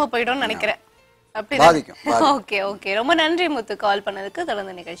 காணாம போய்டும் நினைக்கிறேன். பாதிக்கும். ஓகே ஓகே, ரொம்ப நன்றி முத்து கால் பண்ணதுக்கு.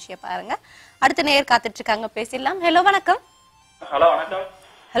 தொடர்ந்து நிகழ்ச்சியை பாருங்க. அடுத்த நேயர் காத்துட்டு இருக்காங்க, பேசலாம். ஹலோ வணக்கம். ஹலோ வணக்கம்.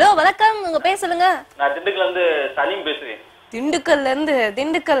 ஹலோ வணக்கம், உங்க பேர் சொல்லுங்க. நான் திண்டுக்கல்ல இருந்து சலீம் பேசுறேன். திண்டுக்கல்ல இருந்து.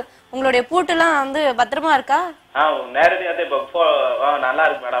 திண்டுக்கல், உங்களுடைய பூட்டெல்லாம் வந்து பத்திரமா இருக்கா? நேரடியாவே நல்லா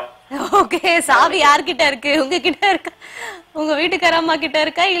இருக்கு மேடம். ஓகே, சாவி யார்கிட்ட இருக்கு? உங்ககிட்ட இருக்கா, உங்க வீட்டுக்கார அம்மா கிட்ட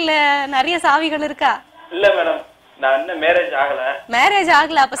இருக்கா, இல்ல நிறைய சாவிகள் இருக்கா? இல்ல மேடம், நான் இன்னும் மேரேஜ் ஆகல. மேரேஜ்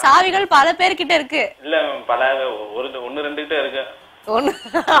ஆகல, அப்ப சாவிகள் பல பேர்கிட்ட இருக்கு. இல்ல பல 1-2 கிட்ட இருக்கு.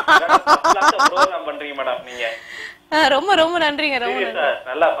 ப்ரோகிராம் பண்றீங்க மேடம் நீங்க. ரொம்ப ரொம்ப நன்றிங்க. ரொம்ப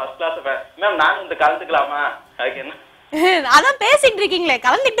நல்லா ஃபர்ஸ்ட் கிளாஸ் மேம். நானும் இந்த கலந்துக்கலாமா? அதுக்கு என்ன? அதான் பேசிட்டு இருக்கீங்களே,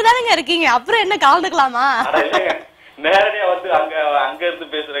 கலந்துட்டு தானங்க இருக்கீங்க, அப்புறம் என்ன கலந்துக்கலாமா? நேரடியா வந்து அங்க இருந்து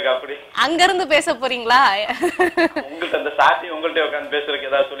பேசுறதுக்கு. அப்படி அங்க இருந்து பேச போறீங்களா? உங்களுக்கு அந்த சாத்தி உங்கள்ட்ட உட்காந்து பேசுறதுக்கு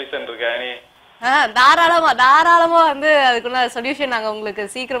ஏதாவது சொல்யூஷன் இருக்கா? நீ தாராளமா வந்து அதுக்குள்ள சொல்யூஷன் நாங்க உங்களுக்கு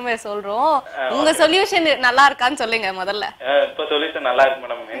சீக்கிரமே சொல்றோம். உங்க சொல்யூஷன் நல்லா இருக்கான்னு சொல்லுங்க முதல்ல. இப்ப சொல்யூஷன் நல்லா இருக்கு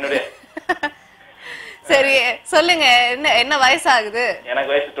மேடம். என்னுடைய சரி சொல்லுங்க, என்ன என்ன வயசாகுது?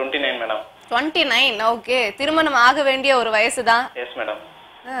 எனக்கு வயசு 29 மேடம். 29. ஓகே, திருமணம் ஆக வேண்டிய ஒரு வயசுதான். Yes madam.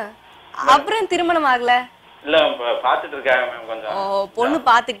 அப்புறம் திருமணம் ஆகல? இல்ல பாத்துட்டு இருக்காங்க மேம். கொஞ்சம் பொண்ணு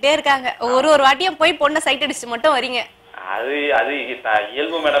பாத்துக்கிட்டே இருக்காங்க. ஒரு வாட்டியும் போய் பொண்ணை சைட் அடிச்சு மட்டும் வரீங்க? அது அது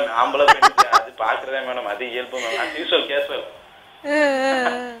இயல்பு மேடம். ஆம்பளை பெண் அது பாக்குறதே மேடம், அது இயல்பு மேடம். யூசுவல் கேசுவல்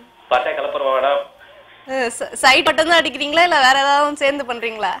பார்த்தா கலப்புறவா மேடம். சைட் மட்டும் தான் அடிக்கிறீங்களா இல்ல வேற ஏதாவது சேர்ந்து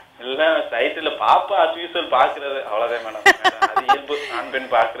பண்றீங்களா? இல்ல சைட்ல பாப்பா as usual பாக்குறது அவ்வளவுதான் மேடம். அது இயல்பு, ஆண்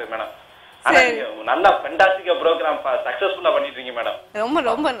பெண் பாக்குறது மேடம். ஆனா நல்லா ஃபென்டாஸ்டிக்கா ப்ரோகிராம் சக்சஸ்ஃபுல்லா பண்ணிட்டு இருக்கீங்க மேடம். ரொம்ப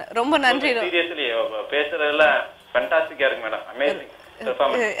ரொம்ப ரொம்ப நன்றி. சீரியஸ்லி பேசுறதுல ஃபென்டாஸ்டிக்கா இருக்கு மேடம். Amazing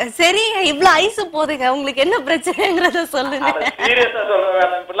performance. சரி, இவ்ளோ ஐஸ் போதுங்க, உங்களுக்கு என்ன பிரச்சனைங்கறத சொல்லுங்க. சீரியஸா சொல்றேன்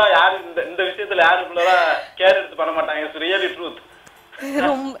மேடம். இப்பலாம் யாரு இந்த விஷயத்துல யாரு இப்பலாம் கேர் எடுத்து பண்ண மாட்டாங்க. It's really truth.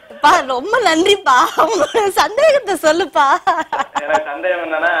 ரொம்ப நன்றிப்பா. உங்களோட சந்தேகத்தை சொல்லுப்பா. எனக்கு சந்தேகம்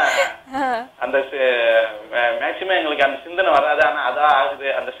என்னன்னா, அந்த மேக்சிமம் எங்களுக்கு அந்த சிந்தனை வராது. ஆனா அதான் ஆகுது.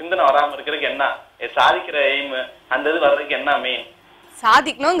 அந்த சிந்தனை வராம இருக்கிறதுக்கு என்ன சாதிக்கிற எய்ம், அந்த இது வர்றதுக்கு என்ன மெயின்?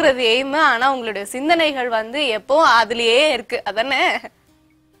 சாதிக்கணுங்கிறது எய்ம், ஆனா உங்களுடைய சிந்தனைகள் வந்து எப்போ அதுலயே இருக்கு, அதானே?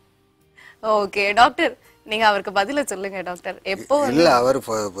 ஓகே டாக்டர், நீங்க அவருக்கு பதில சொல்லுங்க டாக்டர். எப்போ இல்ல அவர்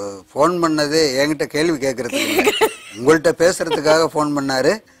போன் பண்ணதே என்கிட்ட கேள்வி கேட்கறதுக்கு, உங்கள்கிட்ட பேசுறதுக்காக போன்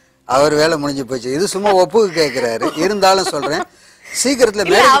பண்ணாரு. அவர் வேலை முடிஞ்சு போச்சு. இது சும்மா ஒப்புக்கு கேட்கிறாரு. இருந்தாலும் சொல்றேன்,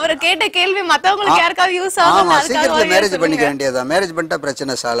 சீக்கிரத்துல அவர் கேட்ட கேள்வி மத்தவங்களுக்கு யாருக்காவது யூஸ் ஆகும். சீக்கிரத்துல மேரேஜ் பண்ணிக்க வேண்டியதா. மேரேஜ் பண்ணிட்டா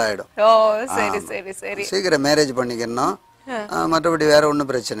பிரச்சனை சால்வ் ஆயிடும். ஓ சரி சரி சரி, சீக்கிரம் மேரேஜ் பண்ணிக்கணும். மற்றபடி வேற ஒன்றும்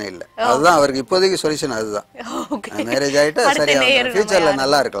பிரச்சனை இல்லை. அதுதான் அவருக்கு இப்போதைக்கு சொல்யூஷன். அதுதான் மேரேஜ் ஆயிட்டா சரியா ஃபியூச்சர்ல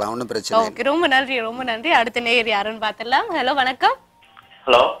நல்லா இருக்கலாம். ஒன்றும் பிரச்சனை இல்லை. ரொம்ப நன்றி ரொம்ப நன்றி. அடுத்த நேயர் யாருன்னு பார்த்தலாம். ஹலோ வணக்கம்.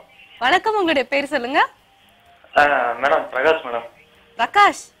 ஹலோ வணக்கம், உங்களுடைய பேர் சொல்லுங்க. Madam Prakash madam.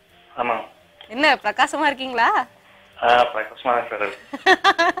 பிரகாஷ்? ஆமா. என்ன பிரகாசமா இருக்கீங்களா? பிரகாஷ்மா சார்.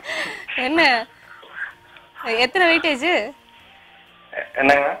 என்ன எத்தனை வெயிட்டேஜ்?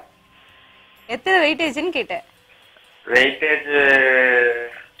 என்னங்க? எத்தனை வெயிட்டேஜ்னு கேட்டேன். வெயிட்டேஜ்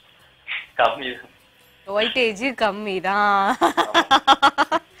கம்மி. வெயிட்டேஜ் கம்மி தான்.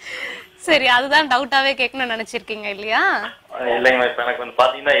 சரி, அதுதான் டவுட்டாவே கேட்கணும்னு நினைச்சிருக்கீங்க இல்லையா? இல்லைங்க, இப்ப எனக்கு வந்து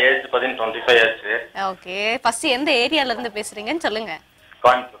பாத்தீங்கன்னா ஏஜ் 25 ஆச்சு. ஓகே, ஃபர்ஸ்ட் எந்த ஏரியால இருந்து பேசுறீங்கன்னு சொல்லுங்க.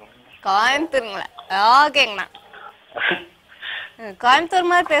 கோயம்புத்தூர். கோயம்புத்தூருங்களா? ஓகேங்கண்ணா.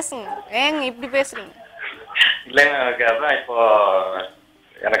 கோயம்புத்தூர் மாதிரி பேசுங்க. ஏங்க இப்படி பேசுறீங்க? இல்லைங்க, எனக்கு அதான் இப்போ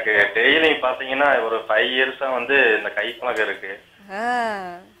எனக்கு டெய்லி பாத்தீங்கன்னா ஒரு 5 இயர்ஸா வந்து இந்த கை பழக்கம் இருக்கு.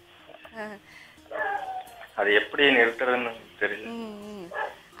 அது எப்படி நிறுத்துறதுன்னு தெரியல.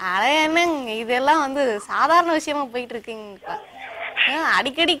 அட என்னங்க, இதெல்லாம் வந்து சாதாரண விஷயமா போயிட்டு இருக்கீங்க.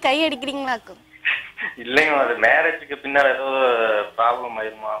 அடிக்கடி கை அடிக்கிறீங்களாக்கும். இல்லைங்க, அது மேரேஜுக்கு பின்னால ஏதோ ப்ராப்ளம்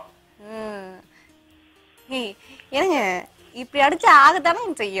ஆயிருமா? ஏங்க இப்படி அடிச்சா ஆகத்தானே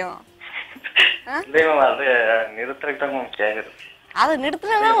செய்யும். இல்லைங்க, அது நிறுத்துறதுக்கு தான் கேக்குது. அதை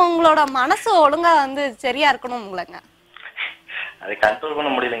நிறுத்தினா உங்களோட மனசு ஒழுங்கா வந்து சரியா இருக்கணும். உங்களுங்க அதை கண்ட்ரோல் பண்ண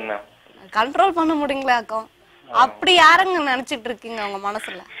முடியலைங்கண்ணா. கண்ட்ரோல் பண்ண முடியுங்களாக்கும்? அப்படி யாருங்க நினைச்சிட்டு இருக்கீங்க உங்க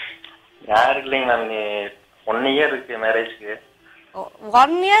மனசுல? யாரு இல்லைங்கண்ணா, நீ 1 இயர் இருக்கு மேரேஜ்க்கு.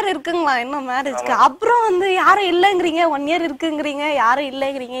 1 இயர் இருக்குங்களா இன்னும் மேரேஜ்க்கு? அப்புறம் வந்து யாரும் இல்லைங்கிறீங்க, 1 இயர் இருக்குங்கிறீங்க, யாரும்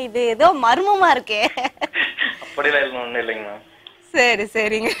இல்லைங்கிறீங்க. இது ஏதோ மர்மமா இருக்கே. அப்படிலாம் ஒண்ணும் இல்லைங்கண்ணா. சரி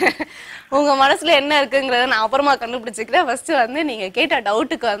சரிங்க, உங்க மனசுல என்ன இருக்குங்கிறத நான் அப்புறமா கண்டுபிடிச்சிக்கிறேன். ஃபர்ஸ்ட் வந்து நீங்க கேட்ட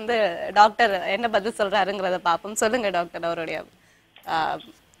டவுட்டுக்கு வந்து டாக்டர் என்ன பதில் சொல்றாருங்கிறத பாப்போம். சொல்லுங்க டாக்டர், அவருடைய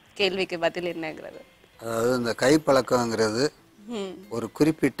கேள்விக்கு பதில் என்னங்கிறது. அதாவது இந்த கைப்பழக்கங்கிறது ஒரு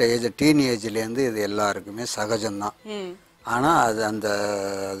குறிப்பிட்ட ஏஜ், டீன் ஏஜ்லேருந்து இது எல்லாருக்குமே சகஜம்தான். ஆனால் அது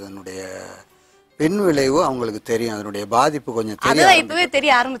அதனுடைய பின் விளைவு அவங்களுக்கு தெரியும். அதனுடைய பாதிப்பு கொஞ்சம்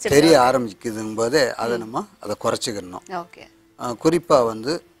தெரிய ஆரம்பிக்குதுங்கும் போது அதை குறைச்சிக்கணும். குறிப்பாக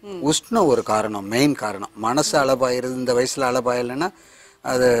வந்து உஷ்ணம் ஒரு காரணம், மெயின் காரணம். மனசு அளபாயிருது, இந்த வயசுல அளபாயில்லைன்னா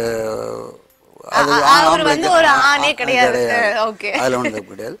அது கிடையாது. அதில் ஒன்றும்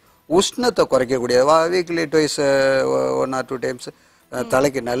கிடையாது. உஷ்ணத்தை குறைக்கக்கூடியது வீக்லி ட்வைஸ் 1 or 2 times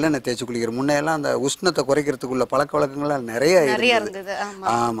தலைக்கு நல்லெண்ணெய் தேய்ச்சி குளிக்கிற. முன்னையெல்லாம் அந்த உஷ்ணத்தை குறைக்கிறதுக்குள்ள பழக்க வழக்கங்கள்லாம் நிறைய இருந்தது.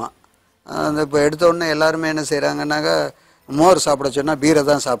 ஆமாம், அந்த இப்போ எடுத்த உடனே எல்லாருமே என்ன செய்கிறாங்கன்னாக்கா, மோர் சாப்பிட சொன்னால் பீரை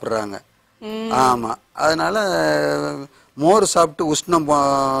தான் சாப்பிட்றாங்க. ஆமாம், அதனால மோர் சாப்பிட்டு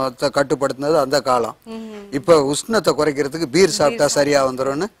உஷ்ணத்தை கட்டுப்படுத்தினது அந்த காலம். இப்போ உஷ்ணத்தை குறைக்கிறதுக்கு பீர் சாப்பிட்டா சரியாக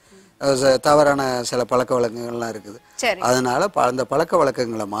வந்துடும்னு தவறான சில பழக்க வழக்கங்கள்லாம் இருக்குது. அதனால அந்த பழக்க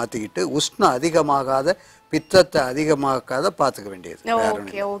வழக்கங்களை மாற்றிக்கிட்டு உஷ்ணம் அதிகமாகாத, பித்தத்தை அதிகமாக்காத பார்த்துக்க வேண்டியது.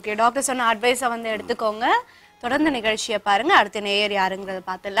 ஓகே, டாக்டர் சொன்ன அட்வைஸை வந்து எடுத்துக்கோங்க. தொடர்ந்து நிகழ்ச்சியை பாருங்க. அடுத்த நேயர் யாருங்கிறத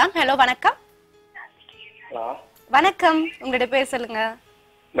பார்த்துடலாம். ஹலோ வணக்கம். வணக்கம், உங்கள்கிட்ட பேர் சொல்லுங்க.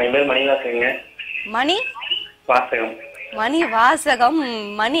 மணி வாசகம். மணி வாசகம்.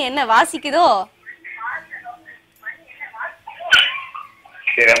 மணி என்ன வாசிக்குதோ?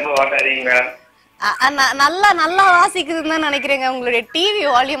 சரி ரொம்ப ஓட்டாதீங்க மேடம். நல்லா நல்லா வாசிக்குதுன்னு தான் நினைக்கிறேங்க. உங்களுடைய டிவி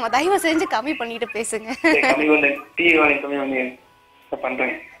வால்யூம் தயவு செஞ்சு கம்மி பண்ணிட்டு பேசுங்க. கம்மி பண்ணி டிவி வாங்கி கம்மி பண்ணி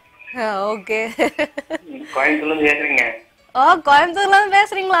பண்றேன். ஓகே. கோயம்புத்தூர்ல இருந்து பேசுறீங்க? ஓ, கோயம்புத்தூர்ல இருந்து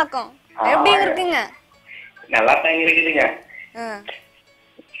பேசுறீங்களாக்கும்? எப்படி இருக்குங்க? நல்லா தான் இருக்குதுங்க.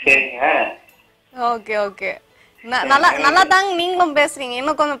 சரிங்க. Okay okay. நல்லா நல்லா தாங்க நீங்களும் பேசுறீங்க.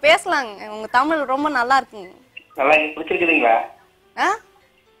 இன்னும் கொஞ்சம் பேசலாங்க. உங்க தமிழ் ரொம்ப நல்லா இருக்குங்க. நல்லா பிடிச்சிருக்குதுங்களா?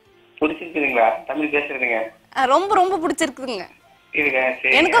 பிடிச்சிருக்குதுங்களா தமிழ் பேசுறதுங்க? ரொம்ப ரொம்ப பிடிச்சிருக்குதுங்க.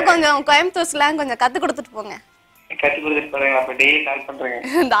 எனக்கு கொஞ்சம் கோயம்புத்தூர் ஸ்லாங் கொஞ்சம் கத்து கொடுத்துட்டு போங்க. கத்து கொடுத்துட்டு போறேங்க. அப்ப டெய்லி கால் பண்றேங்க.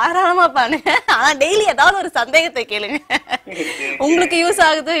 தாராளமா பண்ணுங்க. ஆனா டெய்லி ஏதாவது ஒரு சந்தேகத்தை கேளுங்க. உங்களுக்கு யூஸ்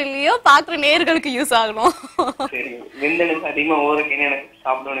ஆகுதோ இல்லையோ பாக்குற நேயர்களுக்கு யூஸ் ஆகணும். சரி. விந்தணுக்கள் அதிகமா ஊருக்கு எனக்கு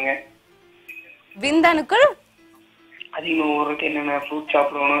சாப்பிடணுங்க. விந்தணுக்கள் அதிகமா ஊருக்கு என்னென்ன ஃப்ரூட்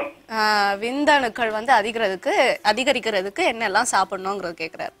சாப்பிடணும்? விந்தணுக்கள் வந்து அதிகரிக்கிறதுக்கு என்னெல்லாம் சாப்பிடணுங்கிறது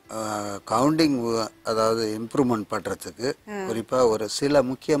கேக்குறாரு. கவுண்டிங் அதாவது இம்ப்ரூவ்மெண்ட் பண்றதுக்கு குறிப்பா ஒரு சில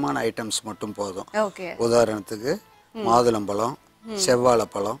முக்கியமான ஐட்டம்ஸ் மட்டும் போதும். உதாரணத்துக்கு மாதுளம்பழம்,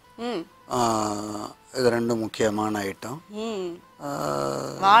 செவ்வாழைப்பழம், இது ரெண்டும் முக்கியமான ஐட்டம்.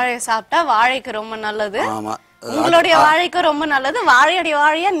 வாழை சாப்பிட்டா வாழைக்கு ரொம்ப நல்லது. ஆமா, உங்களுடைய வாழைக்கு ரொம்ப நல்லது. வாழையுடைய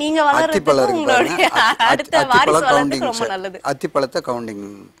வாழையா நீங்க வளர்றதுக்கு உங்களுடைய அடுத்த வாரிசு வளர்றதுக்கு ரொம்ப நல்லது. அத்திப்பழத்தை கவுண்டிங்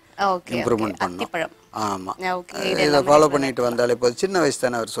இம்ப்ரூவ்மெண்ட் பண்ணணும். ஆமா, இதை ஃபாலோ பண்ணிட்டு வந்தாலே போதும். சின்ன வயசு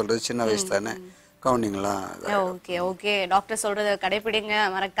தானே அவர் சொல்றது, சின்ன வயசு தானே கவுண்டிங்லாம். ஓகே ஓகே, டாக்டர் சொல்றத கடைபிடிங்க,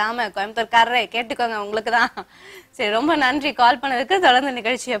 மறக்காம. கோயம்புத்தூர்காரரை கேட்டுக்கோங்க, உங்களுக்கு தான். சரி, ரொம்ப நன்றி கால் பண்ணதுக்கு. தொடர்ந்து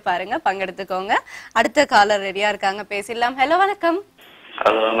நிகழ்ச்சியை பாருங்க, பங்கெடுத்துக்கோங்க. அடுத்த காலர் ரெடியா இருக்காங்க, பேசலாம். ஹலோ, வணக்கம்.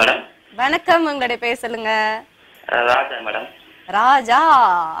 Hello madam. வணக்கம், உங்களுடைய பேர் சொல்லுங்க. ராஜா மேடம். ராஜா,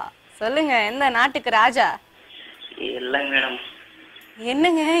 சொல்லுங்க, எந்த நாட்டுக்கு ராஜா? இல்லங்க மேடம்.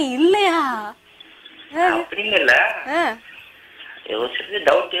 என்னங்க இல்லையா? அப்படின்னு இல்ல,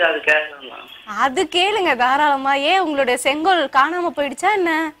 டவுட், அது கேட்கலாம். அது கேளுங்க தாராளமா. ஏன் உங்களுடைய செங்கோல் காணாம போயிடுச்சா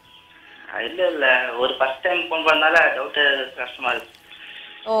என்ன? இல்ல இல்ல, ஒரு ஃபர்ஸ்ட் டைம் போன் பண்ணால டவுட் கஷ்டமா இருக்கு.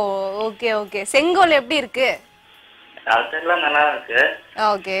 ஓ, ஓகே ஓகே. செங்கோல் எப்படி இருக்கு? அதெல்லாம் நல்லா இருக்கு.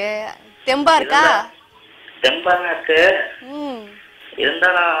 ஓகே, தெம்பா இருக்கா? தெம்பா இருக்கு.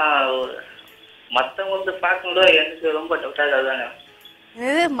 இருந்தாலும் மத்தவங்க வந்து பார்க்கும்போது எனக்கு ரொம்ப டவுட் ஆகுதாங்க.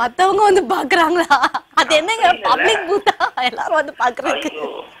 மத்தவங்க வந்து பாக்குறாங்களா? அது என்னங்க பப்ளிக் பூத்தா எல்லாரும் வந்து பாக்குறாங்க?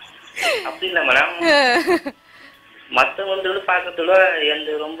 அப்படி இல்ல மேடம், மத்தவங்க வந்து பார்க்கறதுல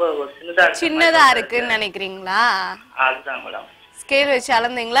எனக்கு ரொம்ப சின்னதா இருக்குன்னு நினைக்கிறீங்களா? அதுதான் மேடம். ஸ்கேல் வச்சு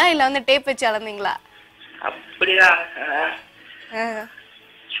அளந்தீங்களா இல்ல வந்து டேப் வச்சு அளந்தீங்களா? அப்படிதான்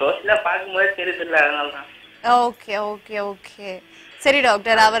சோசியலா பார்க்கும்போது தெரியுதுல்ல, அதனாலதான். Okay okay okay. சரி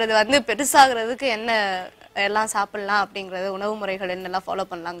டாக்டர், அவரது வந்து பெருசாகிறதுக்கு என்ன எல்லாம் சாப்பிடலாம் அப்படிங்கறது, உணவு முறைகள் என்னெல்லாம் ஃபாலோ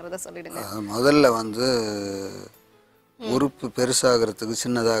பண்ணலாங்கிறத சொல்லிடுங்க. முதல்ல வந்து உறுப்பு பெருசாகிறதுக்கு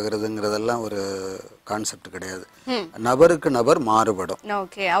சின்னதாகிறதுங்கிறதெல்லாம் ஒரு கான்செப்ட் கிடையாது. நபருக்கு நபர் மாறுபடும்.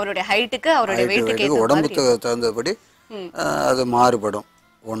 ஓகே, அவருடைய ஹைட்டுக்கு அவருடைய வெயிட்டுக்கு உடம்புக்கு தகுந்தபடி அது மாறுபடும்.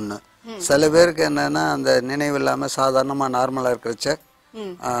 ஒன்று, சில பேருக்கு என்னன்னா அந்த நினைவு இல்லாமல் சாதாரணமாக நார்மலாக இருக்கிறச்ச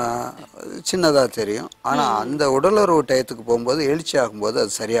சின்னதாக தெரியும். ஆனால் அந்த உடலுறவு டயத்துக்கு போகும்போது எழுச்சி ஆகும்போது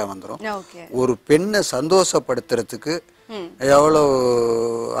அது சரியாக வந்துடும். ஒரு பெண்ணை சந்தோஷப்படுத்துறதுக்கு எவ்வளோ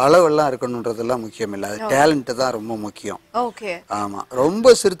அளவெல்லாம் இருக்கணுன்றதெல்லாம் முக்கியம் இல்லை, அது டேலண்ட்டு தான் ரொம்ப முக்கியம். ஆமாம்,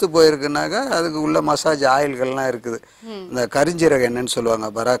 ரொம்ப சிரித்து போயிருக்குனாக்கா அதுக்கு உள்ள மசாஜ் ஆயில்கள்லாம் இருக்குது. இந்த கரிஞ்சீரகம் என்னன்னு சொல்லுவாங்க,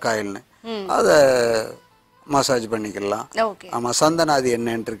 பராக் ஆயில்னு, அதை மசாஜ் பண்ணிக்கலாம். ஆமாம், சந்தனாதி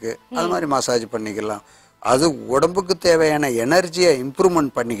என்னன்னு இருக்கு, அது மாதிரி மசாஜ் பண்ணிக்கலாம். அது உடம்புக்கு தேவையான எனர்ஜியை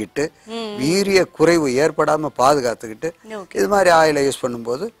இம்ப்ரூவ்மெண்ட் பண்ணிக்கிட்டு வீரிய குறைவு ஏற்படாமல் பாதுகாத்துக்கிட்டு இது மாதிரி ஆயிலை யூஸ்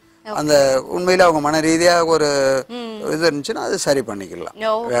பண்ணும்போது அந்த உண்மையில அவங்க மன ரீதியாக ஒரு இது இருந்துச்சுன்னா அது சரி பண்ணிக்கலாம்.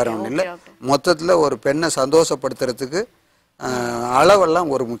 வேற ஒன்றும் இல்லை. மொத்தத்தில் ஒரு பெண்ணை சந்தோஷப்படுத்துறதுக்கு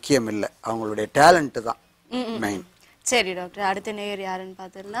அளவெல்லாம் ஒரு முக்கியம் இல்லை, அவங்களுடைய டேலண்ட்டு தான் மெயின். சரி டாக்டர், அடுத்த நேயர் யாருன்னு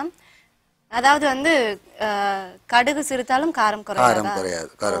பார்த்துடலாம். அதாவது வந்து கடுகு சிறுத்தாலும் காரம்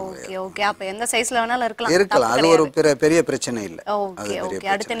குறையாது. ஓகே ஓகே, அப்ப எந்த சைஸ்ல வேணாலும் இருக்கலாம், அது ஒரு பெரிய பிரச்சனை இல்ல. ஓகே ஓகே,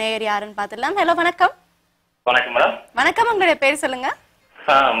 அடுத்த நேயர் யாருன்னு பார்த்துடலாம். ஹலோ, வணக்கம். வணக்கம் மேடம். வணக்கம், உங்களுடைய பேர் சொல்லுங்க.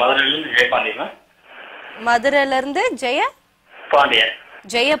 மதுரையில இருந்து ஜெயபாண்டியன். மதுரையில இருந்து பாண்டியன்.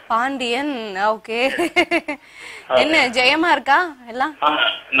 ஜெயபாண்டியன், ஓகே. என்ன ஜெயமா இருக்கா எல்லாம்?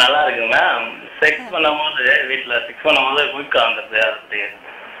 நல்லா இருக்குங்க. செக்ஸ் பண்ணும்போது வீட்டுல செக்ஸ் பண்ணும்போது குயிக்கா வந்துருது.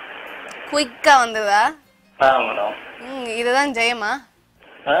 குயிக்கா வந்ததா? மேடம், இதுதான் ஜெயமா?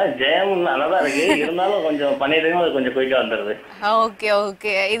 ஜெயம் நல்லாதான் இருக்கு, இருந்தாலும் கொஞ்சம் பண்ணிட்டு அது கொஞ்சம் குயிக்கா வந்துருது. ஓகே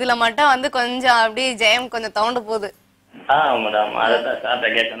ஓகே, இதுல மட்டும் வந்து கொஞ்சம் அப்படி ஜெயம் கொஞ்சம் தோண்டு போகுது. மேடம், அதான் சார்ட்ட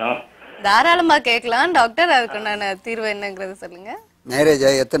கேட்கணும். தாராளமா கேட்கலாம் டாக்டர், அதுக்கு நான் தீர்வு என்னங்கிறது சொல்லுங்க. மேரேஜ்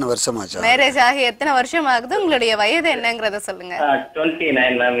ஆகி எத்தனை வருஷமாச்சா? மேரேஜ் ஆகி எத்தனை வருஷம் ஆகுது? உங்களுடைய வயது என்னங்கறத சொல்லுங்க.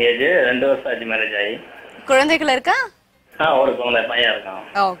 29 மேம் ஏஜ். 2 வருஷம் ஆச்சு மேரேஜ் ஆகி. குழந்தைகள் இருக்கா? ஒரு குழந்தை பையன் இருக்கான்.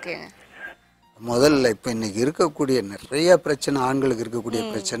 ஓகே. முதல்ல இப்போ இன்னைக்கு இருக்கக்கூடிய நிறைய பிரச்சனை, ஆண்களுக்கு இருக்கக்கூடிய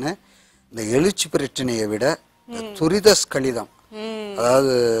பிரச்சனை இந்த எழுச்சி பிரச்சனையை விட துரித ஸ்கலிதம்,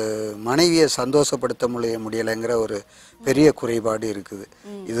 அதாவது மனைவியை சந்தோஷப்படுத்த முடியலைங்கிற ஒரு பெரிய குறைபாடு இருக்குது.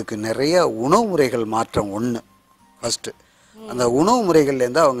 இதுக்கு நிறைய உணவு முறைகள் மாற்றம் ஒன்று. ஃபஸ்ட்டு அந்த உணவு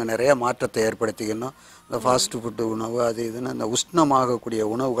முறைகள்லேருந்து அவங்க நிறைய மாற்றத்தை ஏற்படுத்திக்கணும். இந்த ஃபாஸ்ட் ஃபுட்டு உணவு அது இதுன்னு அந்த உஷ்ணமாகக்கூடிய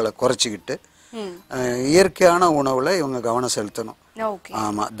உணவுகளை குறைச்சிக்கிட்டு இயற்கையான உணவில் இவங்க கவனம் செலுத்தணும்.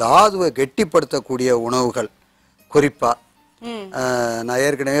 ஆமாம், தாதுவை கெட்டிப்படுத்தக்கூடிய உணவுகள் குறிப்பாக நான்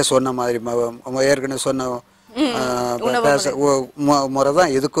ஏற்கனவே சொன்ன மாதிரி ஏற்கனவே சொன்ன முறை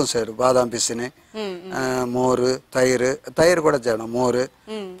தான் இதுக்கும் சரி. பாதாம் பிசினு, மோர், தயிர் கூட தேடணும். மோர்,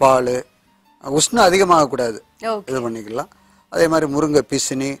 பால், உஷ்ணம் அதிகமாகக்கூடாது, இது பண்ணிக்கலாம். அதே மாதிரி முருங்கை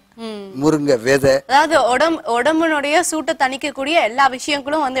பிசினி, முருங்கை விதை, அதாவது உடம்புடைய சூட்டை தணிக்கக்கூடிய எல்லா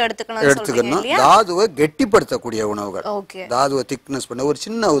விஷயங்களும் வந்து எடுத்துக்கணும். தாதுவை கெட்டிப்படுத்தக்கூடிய உணவுகள், தாதுவை திக்னஸ் பண்ண. ஒரு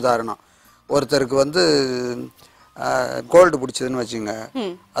சின்ன உதாரணம், ஒருத்தருக்கு வந்து கோல்டு பிடிச்சதுன்னு வச்சுங்க,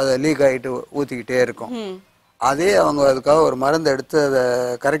 அதை லீக் ஆகிட்டு ஊற்றிக்கிட்டே இருக்கும். அதே அவங்க அதுக்காக ஒரு மருந்து எடுத்து அதை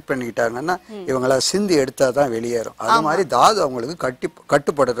கரெக்ட் பண்ணிக்கிட்டாங்கன்னா இவங்கள சிந்தி எடுத்தா தான் வெளியேறும். அது மாதிரி தாது அவங்களுக்கு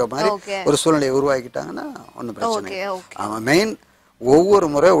கட்டுப்படுற மாதிரி ஒரு சூழ்நிலையை உருவாக்கிட்டாங்கன்னா ஒன்றும் பிரச்சனை. அவன் மெயின் ஒவ்வொரு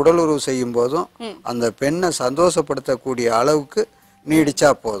முறை உடல் உறவு செய்யும் போதும் அந்த பெண்ணை சந்தோஷப்படுத்தக்கூடிய அளவுக்கு நீடிச்சா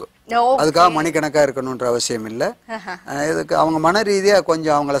போதும். அதுக்காக மணிக்கணக்கா இருக்கணும்ன்ற அவசியம் இல்லை. இதுக்கு அவங்க மன ரீதியா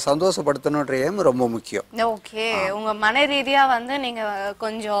கொஞ்சம் அவங்கள சந்தோஷப்படுத்தணுன்ற எய்ம் ரொம்ப முக்கியம். ஓகே, உங்க மன ரீதியா வந்து நீங்க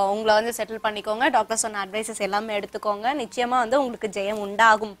கொஞ்சம் உங்களை வந்து செட்டில் பண்ணிக்கோங்க. டாக்டர் சொன்ன அட்வைசஸ் எல்லாமே எடுத்துக்கோங்க. நிச்சயமா வந்து உங்களுக்கு ஜெயம்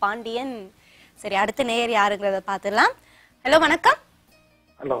உண்டாகும். பாண்டியன். சரி, அடுத்த நேயர் யாருங்கிறத பாத்துடலாம். ஹலோ, வணக்கம்.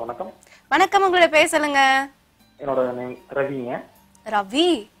 ஹலோ, வணக்கம். வணக்கம், உங்களோட பேர் சொல்லுங்க. என்னோட நேம் ரவிங்க. ரவி?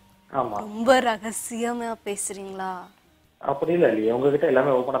 ஆமா. ரொம்ப ரகசியமா பேசுறீங்களா? அப்படி இல்லையே, உங்ககிட்ட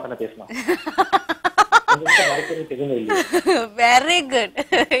எல்லாமே ஓபனா தானே பேசலாம். Very good.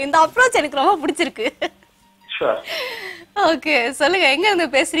 இந்த அப்ரோச் எனக்கு ரொம்ப பிடிச்சிருக்கு. ஓகே, சொல்லுங்க, எங்க இருந்து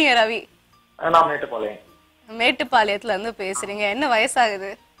பேசுறீங்க ரவி? நான் மேட்டுப்பாளையம். மேட்டுப்பாளையத்துல இருந்து பேசுறீங்க. என்ன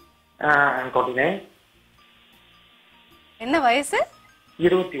வயசாகுது? 29. என்ன வயசு?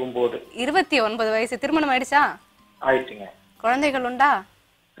 29. 29 வயசு. திருமணம் ஆயிடுச்சா? ஆயிடுச்சுங்க. குழந்தைகள் உண்டா?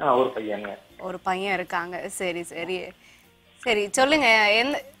 ஒரு பையங்க. ஒரு பையன் இருக்காங்க. சரி சரி சரி, சொல்லுங்க.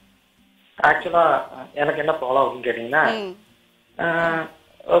 என்ன ஆக்சுவலா எனக்கு என்ன ப்ராப்ளம் அப்படின்னு கேட்டீங்கன்னா,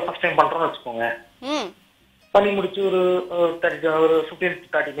 ஃபர்ஸ்ட் டைம் பண்றோம்னு வச்சுக்கோங்க, பண்ணி முடிச்சு ஒரு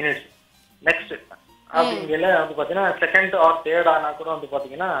 15-30 மினிட்ஸ் நெக்ஸ்ட் அப்படிங்கல வந்து பாத்தீங்கன்னா செகண்ட் ஆர் தேர்ட் ஆனா கூட வந்து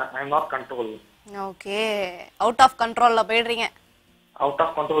பாத்தீங்கன்னா I am not control. Okay, out of கண்ட்ரோல்ல போயிடுறீங்க. Out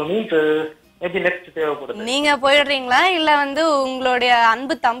of control means maybe next தேவைப்படுது. நீங்க போயிடுறீங்களா இல்ல வந்து உங்களுடைய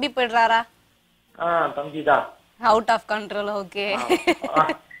அன்பு தம்பி போயிடுறாரா? தம்பி தான் அவுட் ஆஃப் கண்ட்ரோல். ஓகே,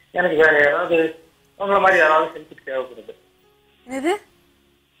 எனக்கு வேற யாராவது உங்கள மாதிரி யாராவது ஹெல்ப் தேவைப்படுது. இது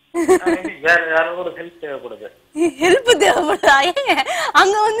வேற யாராவது ஹெல்ப் தேவைப்படுது. ஹெல்ப் தேவைப்படுதா?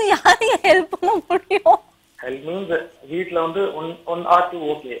 அங்க வந்து யாரையும் ஹெல்ப் பண்ண முடியும்? ஹெல்ப் மீன்ஸ் வீட்ல வந்து 1 or 2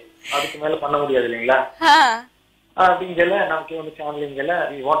 ஓகே, அதுக்கு மேல பண்ண முடியாது இல்லைங்களா? அப்படிங்கல நமக்கு வந்து ஃபேமிலிங்கல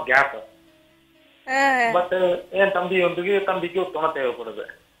வி வாண்ட் கேப். பட் என் தம்பிக்கு ஒரு துணை தேவைப்படுது.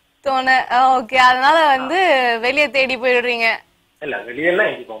 துணை, ஓகே. அதனால வந்து வெளியே தேடி போயிடுறீங்க. இல்ல, வெளியெல்லாம்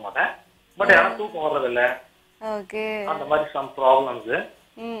எங்கி போக மாட்டேன். பட் எனக்கு தூக்கம் வர்றது இல்ல. ஓகே, அந்த மாதிரி சம் ப்ராப்ளம்ஸ்.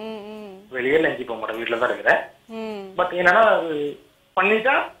 வெளியெல்லாம் எங்கி போக மாட்டேன், வீட்டுல தான் இருக்கிறேன். பட் என்னன்னா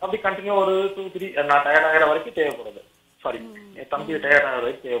பண்ணிட்டா அப்படி கண்டினியூ ஒரு 2-3 நான் டயர்ட் ஆகிற வரைக்கும் தேவைப்படுது. சாரி, என் தம்பி டயர்ட் ஆகிற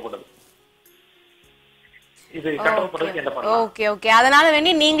வரைக்கும் தேவைப்படுது. இது கண்ட்ரோல் பண்றதுக்கு என்ன பண்ணலாம்? ஓகே ஓகே, அதனால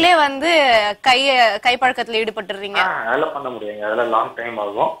வேண்டி நீங்களே வந்து கை பழக்கத்துல ஈடுபட்டுறீங்க. அதெல்லாம் பண்ண முடியுங்க, அதெல்லாம் லாங் டைம்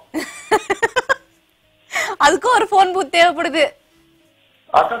ஆகும். அதுக்கும் ஒரு போன் பூத் தேவைப்படுது.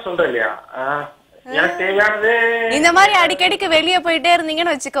 அதான் சொல்றேன் இல்லையா, எனக்கு தேவையானது. இந்த மாதிரி அடிக்கடிக்கு வெளியே போயிட்டே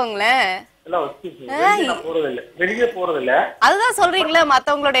இருந்தீங்கன்னு வச்சுக்கோங்களேன், வெளியே போறது இல்ல. அதுதான் சொல்றீங்களா,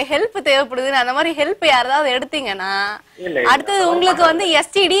 மத்தவங்களுடைய ஹெல்ப் தேவைப்படுதுன்னு. அந்த மாதிரி ஹெல்ப் யாராவது எடுத்தீங்கன்னா அடுத்தது உங்களுக்கு வந்து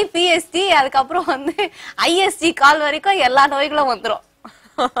STD, PST, அதுக்கப்புறம் வந்து IST கால் வரைக்கும் எல்லா நோய்களும் வந்துடும்.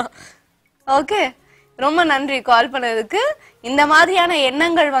 ஓகே, ரொம்ப நன்றி கால் பண்ணதுக்கு. இந்த மாதிரியான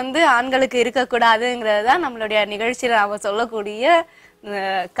எண்ணங்கள் வந்து ஆண்களுக்கு இருக்கக்கூடாதுங்கிறது தான் நம்மளுடைய நிகழ்ச்சியில நாம சொல்லக்கூடிய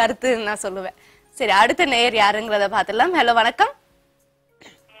கருத்துன்னு நான் சொல்லுவேன். சரி, அடுத்த நேயர் யாருங்கிறத பார்த்துடலாம். ஹலோ, வணக்கம்.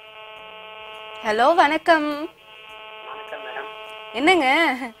 ஹலோ, வணக்கம். என்னங்க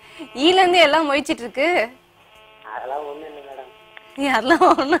ஈல இருந்து எல்லாம் முயற்சிட்டு இருக்கு? அதெல்லாம்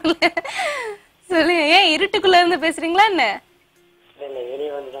ஒண்ணும் இல்ல. சொல்லுங்க, ஏன் இருட்டுக்குள்ள இருந்து பேசுறீங்களா என்ன?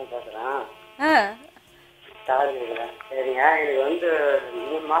 சரிங்க, எனக்கு வந்து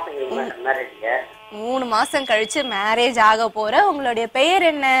 3 மாசம் மேரேஜ்ங்க. 3 மாசம் கழிச்சு மேரேஜ் ஆக போற உங்களுடைய பெயர்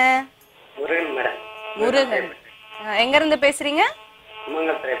என்ன? முருகன் மேடம். முருகன். எங்க இருந்து பேசுறீங்க?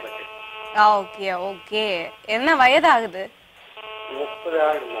 மங்கல்துறைப்பட்டு. Okay okay. என்ன வயதாகுது? 30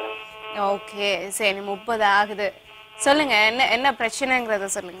 ஆகுது மேடம். ஓகே சரி, 30 ஆகுது. சொல்லுங்க, என்ன என்ன பிரச்சனைங்கிறத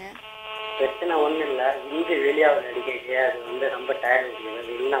சொல்லுங்க. பிரச்சனை ஒண்ணும் இல்ல, இஞ்சி வெளியாவது அடிக்க அது வந்து ரொம்ப டயர்ட் இருக்குது,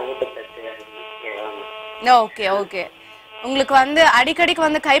 இல்லைன்னா ஊட்டத்தட்டு. Okay okay. உங்களுக்கு வந்து அடிக்கடிக்கு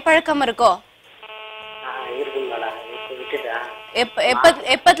வந்து கைப்பழக்கம் இருக்கோ? இருக்கு மேடம், இப்போ விட்டுட்டேன்.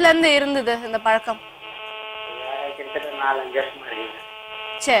 எப்பத்துல இருந்து இருந்தது இந்த பழக்கம்? கிட்டத்தட்ட 4-5 வருஷமா இருக்கு.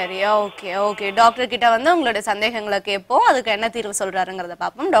 சரி ஓகே ஓகே. டாக்டர் கிட்ட வந்து உங்களுடைய சந்தேகங்களை கேட்போம், அதுக்கு என்ன தீர்வு சொல்றாருங்கிறத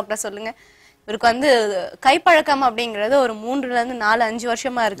பார்ப்போம். டாக்டர் சொல்லுங்க, இவருக்கு வந்து கைப்பழக்கம் அப்படிங்கிறது ஒரு 3ல இருந்து 4-5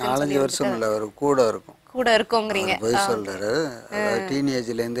 வருஷமா இருக்கு. 4-5 வருஷம் இல்ல, ஒரு கூட இருக்கும். கூட இருக்கும்ங்கறீங்க. போய் சொல்றாரு.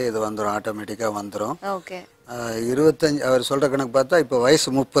 டீனேஜ்ல இருந்தே இது வந்துரும், ஆட்டோமேட்டிக்கா வந்துரும். ஓகே. 25 அவர் சொல்ற கணக்கு பார்த்தா இப்ப வயசு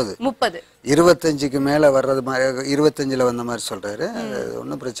 30. 25க்கு மேல வர்றது மாதிரி 25ல வந்த மாதிரி சொல்றாரு.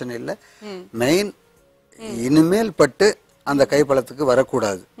 ஒன்றும் பிரச்சனை இல்லை. மெயின் இனிமேல் பட்டு அந்த கைப்பழத்துக்கு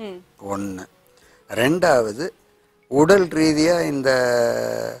வரக்கூடாது. 1. 2வது உடல் ரீதியா இந்த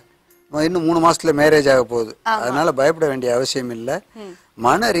இன்னும் 3 மாசத்துல மேரேஜ் ஆக போகுது, அதனால பயப்பட வேண்டிய அவசியம் இல்லை.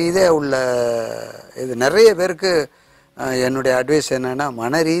 மன ரீதியா உள்ள இது நிறைய பேருக்கு என்னுடைய அட்வைஸ் என்னன்னா,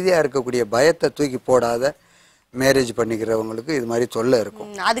 மன ரீதியா இருக்கக்கூடிய பயத்தை தூக்கி போடாத மேரேஜ் பண்ணிக்கிறவங்களுக்கு இது மாதிரி தொல்லை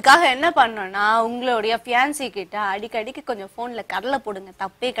இருக்கும். அதுக்காக என்ன பண்ணணும்னா, உங்களுடைய ஃபியான்சி கிட்ட அடிக்கடிக்கு கொஞ்சம் போன்ல கடலை போடுங்க,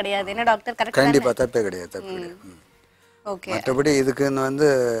 தப்பே கிடையாது. என்ன டாக்டர்? கரெக்ட்? கண்டிப்பா தப்பே கிடையாது, தப்பு கிடையாது. ஓகே. மற்றபடி இதுக்குன்னு வந்து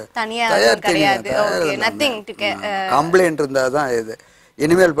தனியா கிடையாது. ஓகே, நதிங் டு கம்ப்ளைண்ட் இருந்தாதான் இது.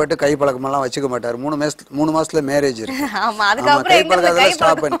 இனிமேல் பட்டு கை பழக்கமெல்லாம் வச்சுக்க மாட்டாரு. 3 மாசத்துல மேரேஜ் இருக்கு. ஆமா, அதுக்கப்புறம் கை பழக்கம்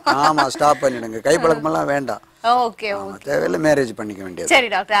ஸ்டாப் பண்ணி ஸ்டாப் பண்ணிடுங்க. கை பழக்கமெல்லாம் வேண்டாம். Okay okay. தேவையில்ல மேரேஜ் பண்ணிக்க வேண்டியது. சரி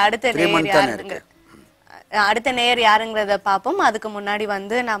டாக்டர், அடுத்த நேயர் யாருங்கிறத பார்ப்போம். அதுக்கு முன்னாடி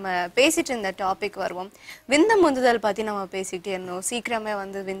வந்து நம்ம பேசிட்டு இருந்த டாபிக் வருவோம். விந்து முந்துதல் பத்தி நம்ம பேசிட்டே இருந்தோம். சீக்கிரமே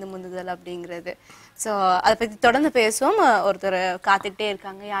வந்து விந்து முந்துதல் அப்படிங்கிறது. ஸோ அதை பத்தி தொடர்ந்து பேசுவோம். ஒருத்தர் காத்துக்கிட்டே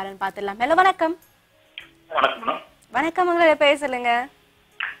இருக்காங்க, யாருன்னு பார்த்துடலாம். ஹலோ, வணக்கம். வணக்கம். வணக்கம், உங்களை பேசலுங்க.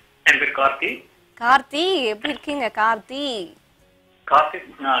 என் பேர் கார்த்தி. கார்த்தி, எப்படி இருக்கீங்க கார்த்தி? கார்த்தி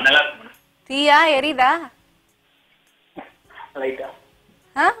நல்லா இருக்கு. தீயா எரியுதா? லைட்டா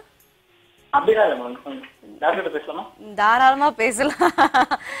அப்படிதான் இல்ல மேடம். டாக்டர் பேசலாமா? தாராளமா பேசலாம்.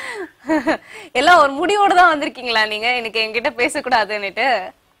 எல்லாம் ஒரு முடிவோட தான் வந்திருக்கீங்களா நீங்க? எனக்கு என்கிட்ட பேசக்கூடாதுன்னுட்டு?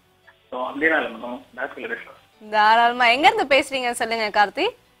 அப்படிதான் இல்ல மேடம், டாக்டர் பேசலாம். தாராளமா. எங்க இருந்து பேசுறீங்க சொல்லுங்க கார்த்தி?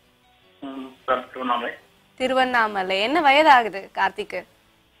 திருவண்ணாமலை. திருவண்ணாமலை. என்ன வயதாகுது கார்த்திக்கு?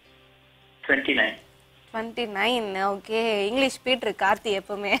 29. ஓகே. இங்கிலீஷ் பீட்ரு கார்த்தி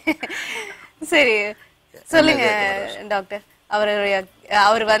எப்பவுமே. சரி சொல்லுங்க டாக்டர்.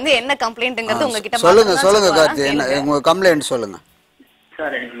 அவர் வந்து என்ன கம்ப்ளைண்ட்ங்கிறது உங்ககிட்ட சொல்லுங்க கார்த்தி, என்ன உங்க கம்ப்ளைண்ட் சொல்லுங்க.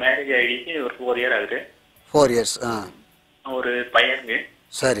 சார், எனக்கு மேரேஜ் ஆயிடுச்சு, ஒரு 4 இயர் ஆகுது. 4 இயர்ஸ். ஒரு பையனுக்கு.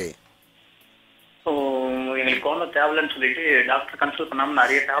 சரி. ஸோ எங்களுக்கு குழந்தை தேவையில்லைன்னு சொல்லிட்டு டாக்டர் கன்சல்ட் பண்ணாம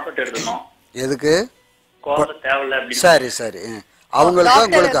நிறைய டேப்லெட் எடுத்துனோம். எதுக்கு? குழந்தை தேவையில்லை அப்படின்னு. சரி சரி.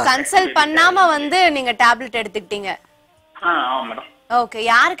 அவங்களுக்கு கன்சல்ட் பண்ணாம வந்து நீங்க டேப்லெட் எடுத்துக்கிட்டீங்க? ஆமா மேடம். ஓகே.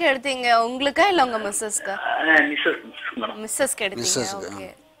 யாருக்கு எடுத்தீங்க? உங்களுக்கா இல்ல உங்க மிஸ்ஸஸ்க்கு? மிஸ்ஸஸ்க்கு எடுத்தீங்க. ஓகே.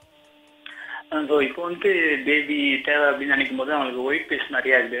 சோ இப்போ வந்து பேபி தேவை அப்படின்னு நினைக்கும் போது அவங்களுக்கு ஒயிட் பேஸ்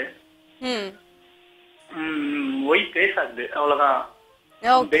நிறைய ஆகுது. ஒயிட் பேஸ் ஆகுது, அவ்வளவுதான்.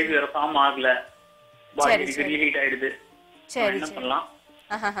 பேபி வேற ஃபார்ம் ஆகல, பாடி ரீஹீட் ஆயிடுது. சரி, என்ன பண்ணலாம்?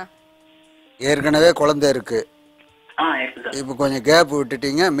 ஏற்கனவே குழந்தை இருக்கு, இப்போ கொஞ்சம் கேப்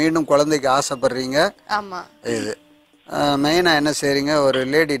விட்டுட்டீங்க, மீண்டும் குழந்தைக்கு ஆசைப்படுறீங்க. ஆமா. இது மெயினாக என்ன செய்றீங்க, ஒரு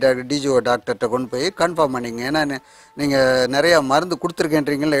லேடி டாக்டர் டிஜிஓ டாக்டர்கிட்ட கொண்டு போய் கன்ஃபார்ம் பண்ணிங்க. ஏன்னா நீங்கள் நிறைய மருந்து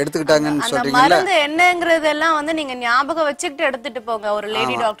கொடுத்துருக்கேன்றீங்களா, எடுத்துக்கிட்டாங்கன்னு சொல்றீங்களா, மருந்து என்னங்கிறதெல்லாம் வந்து நீங்க ஞாபகம் வச்சுக்கிட்டு எடுத்துட்டு போங்க. ஒரு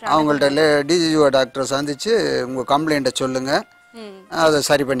லேடி டாக்டர் அவங்கள்ட்ட டிஜிஓ டாக்டரை சந்திச்சு உங்கள் கம்ப்ளைண்ட்டை சொல்லுங்க, அதை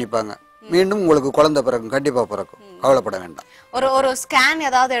சரி பண்ணிப்பாங்க. மீண்டும் உங்களுக்கு குழந்தை பிறக்கும், கண்டிப்பா பிறக்கும், கவலைப்பட வேண்டாம். ஒரு ஸ்கேன்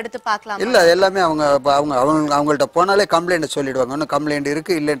ஏதாவது எடுத்து பார்க்கலாம்? இல்ல, எல்லாமே அவங்கள்ட்ட போனாலே கம்ப்ளைண்ட் சொல்லிடுவாங்க. இன்னும் கம்ப்ளைண்ட்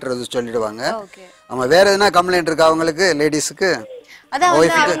இருக்கு இல்லன்றது சொல்லிடுவாங்க. அவங்க வேற எதுனா கம்ப்ளைண்ட் இருக்கு அவங்களுக்கு, லேடிஸ்க்கு? அதான்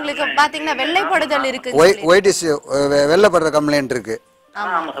அவங்களுக்கு பாத்தீங்கன்னா வெள்ளைப்படுதல் இருக்கு, ஒயிட்டிஸ் வெள்ளைப்படுற கம்ப்ளைண்ட் இருக்கு.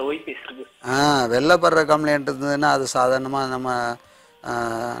 ஆமா சார், ஒயிட் பேஸ் இருக்கு. வெள்ளைப்படுற கம்ப்ளைண்ட் இருந்ததுன்னா அது சாதாரணமா நம்ம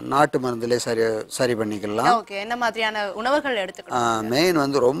நாட்டு மருந்துலே சரி பண்ணிக்கலாம். ஓகே. என்ன மாதிரியான உணவுகள் எடுத்துக்கணும்? மெயின்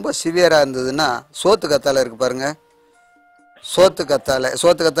வந்து ரொம்ப சிவியரா இருந்ததுன்னா சோத்து கத்தாழை இருக்கு பாருங்க, சோத்து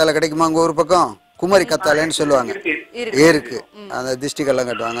கத்தாழை கிடைக்குமா உங்க ஊர் பக்கம்? குமரி கத்தாழைன்னு சொல்லுவாங்க, இருக்கு. அந்த திஷ்டிகள்லாம்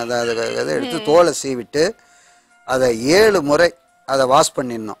கட்டுவாங்க, அதை எடுத்து தோலை சீவிட்டு அதை 7 முறை அதை வாஷ்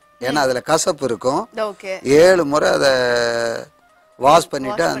பண்ணிடணும். ஏன்னா அதுல கசப்பு இருக்கும். 7 முறை அதை வாஷ்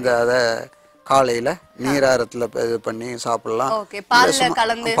பண்ணிட்டு அதை காலையில் நீராரத்தில் இது பண்ணி சாப்பிடலாம்,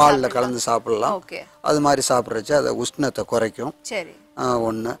 பாலில் கலந்து சாப்பிடலாம். அது மாதிரி சாப்பிட்றச்சு அதை உஷ்ணத்தை குறைக்கும்.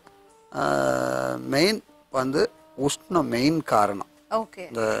 ஒன்று மெயின் வந்து உஷ்ணம் மெயின் காரணம்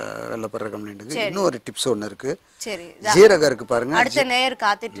இந்த வெள்ளப்படுற கம்ப்ளைண்ட்டுக்கு. இன்னொரு டிப்ஸ் ஒன்று இருக்கு, ஜீரகம் இருக்கு பாருங்க. அடுத்த நேயர்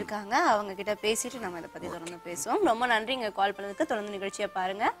காத்துட்டு இருக்காங்க, அவங்க கிட்ட பேசிட்டு நம்ம இதை பத்தி தொடர்ந்து பேசுவோம். ரொம்ப நன்றி இங்க கால் பண்ணதுக்கு. தொடர்ந்து நிகழ்ச்சியை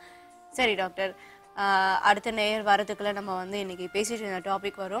பாருங்க. சரி டாக்டர், அடுத்த நேயர் வரதுக்குள்ள நம்ம வந்து இன்னைக்கு பேசிட்டு இருந்த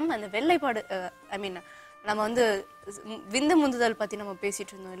டாபிக் வரும். அந்த வெள்ளைப்பாடு நம்ம வந்து விந்து முந்துதல் பத்தி நம்ம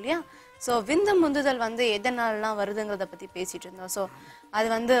பேசிட்டு இருந்தோம் இல்லையா? ஸோ விந்து முந்துதல் வந்து எதனாலலாம் வருதுங்கிறத பத்தி பேசிட்டு இருந்தோம். ஸோ அது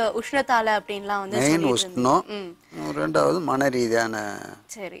வந்து உஷ்ணத்தால அப்படின்லாம் வந்து உஷ்ணம், ரெண்டாவது மன ரீதியான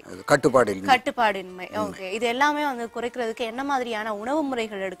கட்டுப்பாடின்மை. ஓகே, இது எல்லாமே வந்து குறைக்கிறதுக்கு என்ன மாதிரியான உணவு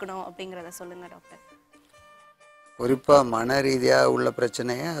முறைகள் எடுக்கணும் அப்படிங்கிறத சொல்லுங்க டாக்டர். குறிப்பாக மன ரீதியாக உள்ள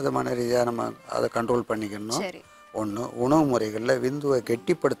பிரச்சனையை அதை மன ரீதியாக நம்ம அதை கண்ட்ரோல் பண்ணிக்கணும். ஒன்று, உணவு முறைகளில் விந்துவை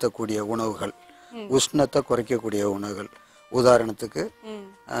கெட்டிப்படுத்தக்கூடிய உணவுகள், உஷ்ணத்தை குறைக்கக்கூடிய உணவுகள். உதாரணத்துக்கு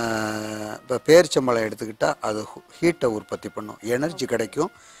இப்போ பேரிச்சம்பழம் எடுத்துக்கிட்டால் அது ஹீட்டை உற்பத்தி பண்ணும், எனர்ஜி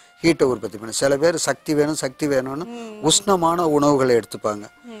கிடைக்கும், ஹீட்டை உற்பத்தி பண்ணும். சில பேர் சக்தி வேணும்னு உஷ்ணமான உணவுகளை எடுத்துப்பாங்க.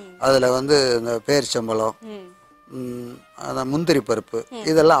 அதில் வந்து இந்த பேரிச்சம்பழம், அதான் முந்திரி பருப்பு,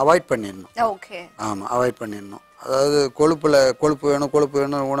 இதெல்லாம் அவாய்ட் பண்ணிடணும். ஆமாம், அவாய்ட் பண்ணிடணும். அதாவது கொழுப்பு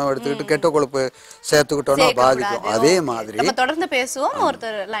வேணும் உணவு எடுத்துக்கிட்டு கெட்ட கொழுப்பு சேர்த்துக்கிட்டோம்னா பாதிக்கும். அதே மாதிரி நம்ம தொடர்ந்து பேசுவோம்.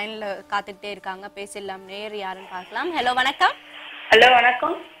 ஒருத்தர் லைன்ல காத்துக்கிட்டே இருக்காங்க, பேசலாம். நேர் யாருன்னு பார்க்கலாம். ஹலோ வணக்கம். ஹலோ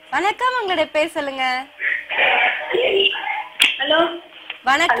வணக்கம். வணக்கம், உங்களுடைய பேர் சொல்லுங்க. ஹலோ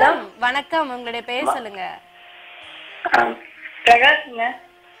வணக்கம். வணக்கம், உங்களுடைய பேர் சொல்லுங்க. பிரகாஷ்ங்க.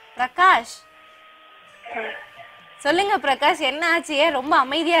 பிரகாஷ், சொல்லுங்க பிரகாஷ், என்ன ஆச்சு? ரொம்ப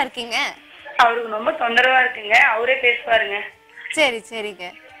அமைதியா இருக்கீங்க. அவருக்கு ரொம்ப தொந்தரவா இருக்குங்க, அவரே பேசுவாருங்க. சரிங்க.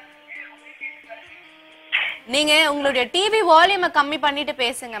 நீங்க உங்களுடைய டிவி வால்யூமை கம்மி பண்ணிட்டு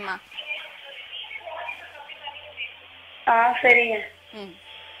பேசுங்கம்மா. சரிங்க.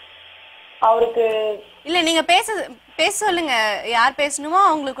 அவருக்கு இல்ல, நீங்க பேச சொல்லுங்க. யார் பேசணுமோ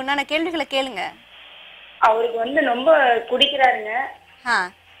அவங்களுக்கு உண்டான கேள்விகளை கேளுங்க. அவருக்கு வந்து ரொம்ப குடிக்கிறாருங்க,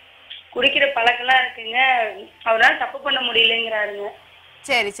 குடிக்கிற பழக்கம்லாம் இருக்குங்க, அவரால தப்பு பண்ண முடியலங்கிறாருங்க.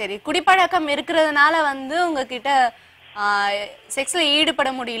 சரி, குடிப்பழக்கம் இருக்கிறதுனால வந்து உங்ககிட்ட செக்ஸ்ல ஈடுபட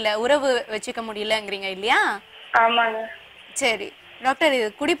முடியல, உறவு வச்சுக்க முடியலங்கிறீங்க இல்லையா? ஆமாங்க. சரி டாக்டர், இது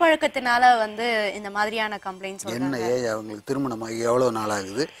குடிப்பழக்கத்தினால வந்து இந்த மாதிரியான கம்ப்ளைண்ட்ஸ் என்ன ஏஜ் அவங்களுக்கு? திருமணமாகி எவ்வளவு நாள்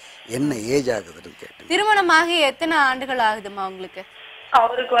ஆகுது? என்ன ஏஜ் ஆகுதுன்னு கேட்டேன். திருமணமாகி எத்தனை ஆண்டுகள் ஆகுதுமா உங்களுக்கு?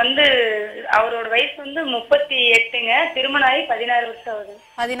 அவருக்கு வந்து அவரோட வயசு வந்து 38ங்க, திருமணம் ஆகி 16 வருஷம் ஆகுது.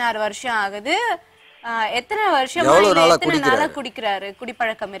 16 வருஷம் ஆகுது. எத்தனை வருஷமா எத்தனை நாளா குடிக்கிறாரு?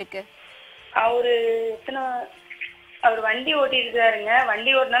 குடிப்பழக்கம் இருக்கு. அவர் வண்டி ஓட்டிட்டு இருக்காருங்க,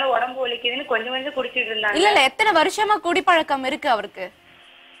 வண்டி ஓட்டினால உடம்பு வலிக்குதுன்னு கொஞ்சம் குடிச்சிட்டு இருந்தாங்க. இல்ல, எத்தனை வருஷமா குடிப்பழக்கம் இருக்கு அவருக்கு?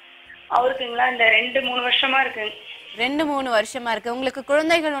 அவருக்குங்களா இந்த 2-3 வருஷமா இருக்கு. 2-3 வருஷமா இருக்கு. உங்களுக்கு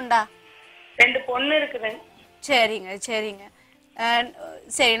குழந்தைகள் உண்டா? 2 பொண்ணு இருக்குது. சரிங்க.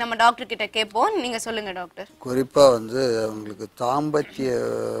 சரி, நம்ம டாக்டர் கிட்ட கேட்போம். நீங்க சொல்லுங்க டாக்டர். குறிப்பா வந்து அவங்களுக்கு தாம்பத்திய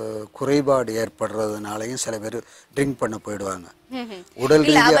குறைபாடு ஏற்படுறதுனாலையும் சில பேர் ட்ரிங்க் பண்ண போயிடுவாங்க. உடல்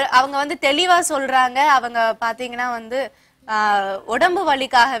அவங்க வந்து தெளிவா சொல்றாங்க. அவங்க பாத்தீங்கன்னா வந்து உடம்பு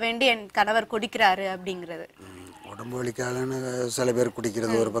வலிக்காக வேண்டி என் கணவர் குடிக்கிறாரு அப்படிங்கிறது. உடம்பு வலிக்காகன்னு சில பேர்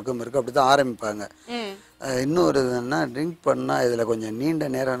குடிக்கிறது ஒரு பக்கம் இருக்கு, அப்படிதான் ஆரம்பிப்பாங்க. இன்னொரு இதுன்னா ட்ரிங்க் பண்ணால் இதில் கொஞ்சம் நீண்ட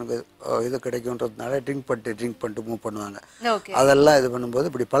நேரம் இது கிடைக்கும்ன்றதுனால ட்ரிங்க் பண்ணிட்டு மூவ் பண்ணுவாங்க. அதெல்லாம் இது பண்ணும்போது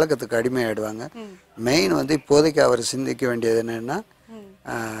இப்படி பழக்கத்துக்கு அடிமையாயிடுவாங்க. மெயின் வந்து இப்போதைக்கு அவர் சிந்திக்க வேண்டியது என்னென்னா,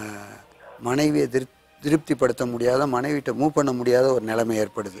 மனைவியை திருப்திப்படுத்த முடியாத, மனைவிட்ட மூவ் பண்ண முடியாத ஒரு நிலைமை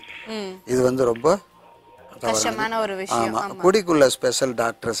ஏற்படுது. இது வந்து ரொம்ப கஷ்டமான ஒரு விஷயம். குடிக்குள்ள ஸ்பெஷல்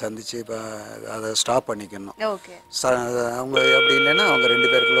டாக்டரை சந்திச்சு இப்போ அதை ஸ்டாப் பண்ணிக்கணும். அவங்க அப்படி இல்லைன்னா அவங்க 2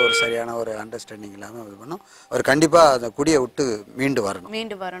 பேருக்குள்ள ஒரு சரியான ஒரு அண்டர்ஸ்டாண்டிங் இல்லாமல் இது பண்ணும். அவர் கண்டிப்பா அந்த குடியை விட்டு மீண்டு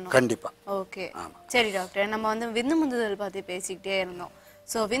வரணும் கண்டிப்பா. ஓகே, சரி டாக்டர், நம்ம வந்து விந்து முந்துதல் பத்தி பேசிக்கிட்டே இருந்தோம்.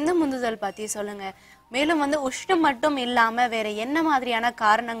 ஸோ விந்து முந்துதல் பத்தி சொல்லுங்க. மேலும் வந்து உஷ்ணம் மட்டும் இல்லாம வேற என்ன மாதிரியான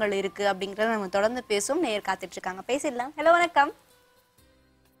காரணங்கள் இருக்கு அப்படிங்கறத நம்ம தொடர்ந்து பேசுவோம். நேயர் காத்துட்டு இருக்காங்க, பேசிடலாம். ஹலோ வணக்கம்.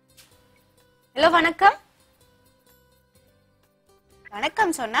 வணக்கம்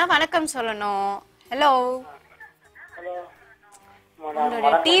சொன்னா வணக்கம் சொல்லணும். ஹலோ,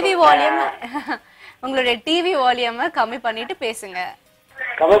 உங்களுடைய டிவி வால்யூம் கம்மி பண்ணிட்டு பேசுங்க.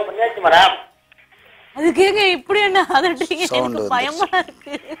 அது கேங்க இப்படி என்ன அதட்டீங்க? எனக்கு பயமா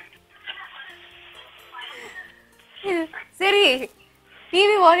இருக்கு. சரி,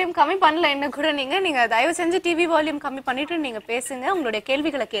 டிவி வால்யூம் கம்மி பண்ணல என்ன கூட நீங்க தயவு செஞ்சு டிவி வால்யூம் கம்மி பண்ணிட்டு நீங்க பேசுங்க. உங்களுடைய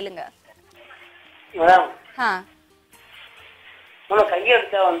கேள்விகளை கேளுங்க.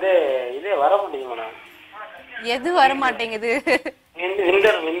 கையெடுத்தா வந்து இதே வர மாட்டேங்குது மேடம். எது வர மாட்டேங்குது?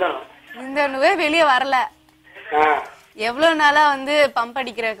 விந்தணுவே வெளியே வரல. எவ்வளவு நாளா வந்து பம்ப்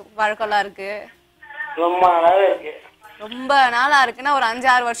அடிக்கிற பழக்கம்லாம் இருக்கு? ரொம்ப நாளாவே இருக்கு. ரொம்ப நாளா இருக்குன்னா ஒரு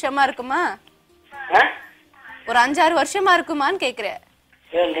 5-6 வருஷமா இருக்குமா? ஒரு 5-6 வருஷமா இருக்குமான்னு கேக்குறேன்.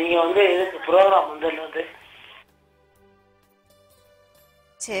 நீங்க வந்து இதுக்கு ப்ரோக்ராம் வந்து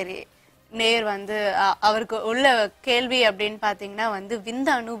சரி, நேர் வந்து அவருக்கு உள்ள கேள்வி அப்படின்னு பாத்தீங்கன்னா வந்து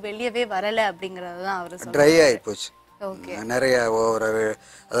விந்தணு வெளியவே வரல அப்படிங்கறதுதான் அவரு சொல்றாரு. ட்ரை ஆகி போச்சு. நிறைய ஒரு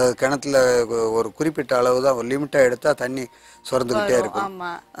அதாவது கிணத்துல ஒரு குறிப்பிட்ட அளவு தான் ஒரு லிமிட்டாக எடுத்தால் தண்ணி சுரந்துக்கிட்டே இருக்கும்.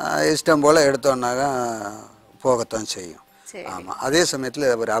 இஷ்டம் போல் எடுத்தோன்னாக்கா போகத்தான் செய்யும். ஆமாம். அதே சமயத்தில்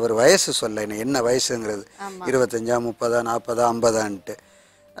அவர் வயசு சொல்ல என்ன வயசுங்கிறது 25, 30, 40, 50ன்ட்டு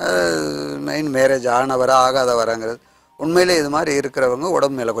மெயின் மேரேஜ் ஆனவரா ஆகாதவராங்கிறது. உண்மையிலே இது மாதிரி இருக்கிறவங்க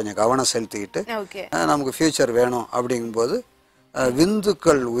உடம்பு மேலே கொஞ்சம் கவனம் செலுத்திக்கிட்டு நமக்கு ஃபியூச்சர் வேணும் அப்படிங்கும்போது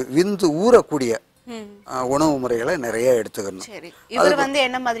விந்து ஊறக்கூடிய உணவு முறைகளை நிறைய எடுத்துக்கணும். இவர் வந்து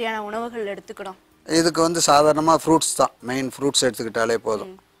என்ன மாதிரியான உணவுகள் எடுத்துக்கணும்? இதுக்கு வந்து சாதாரணமா ஃப்ரூட்ஸ் தான் மெயின். ஃப்ரூட்ஸ் எடுத்துக்கிட்டாலே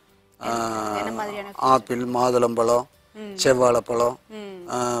போதும். ஆப்பிள், மாதுளம்பழம், செவ்வாழைப்பழம்,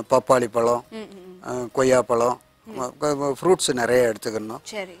 பப்பாளி பழம், கொய்யாப்பழம், ஃப்ரூட்ஸ் நிறைய எடுத்துக்கணும்.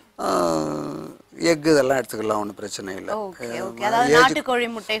 எக் இதெல்லாம் எடுத்துக்கலாம், ஒன்றும் பிரச்சனை இல்லை. நாட்டுக்கோழி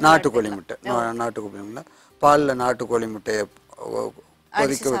முட்டை பாலில் நாட்டுக்கோழி முட்டையை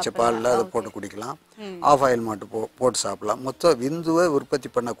கொதிக்க வச்ச பாலில் அதை போட்டு குடிக்கலாம். ஆஃப் ஆயில் மட்டும் போட்டு சாப்பிடலாம். மொத்தம் விந்துவை உற்பத்தி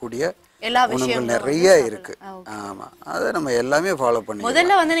பண்ணக்கூடிய உணவுகள் நிறைய இருக்கு. ஆமா, அதை நம்ம எல்லாமே ஃபாலோ பண்ணி.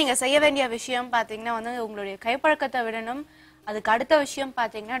 முதல்ல வந்து நீங்க செய்ய வேண்டிய விஷயம் பாத்தீங்கன்னா வந்து உங்களுடைய கைப்பழக்கத்தை விடணும். அதுக்கு அடுத்த விஷயம்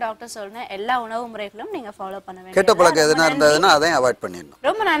பாத்தீங்கன்னா டாக்டர் சொன்ன எல்லா உணவு முறைகளும் நீங்க ஃபாலோ பண்ண வேண்டும். கெட்ட பழக்கம் எதுனா இருந்ததுன்னா அதையும் அவாய்ட் பண்ணிடணும்.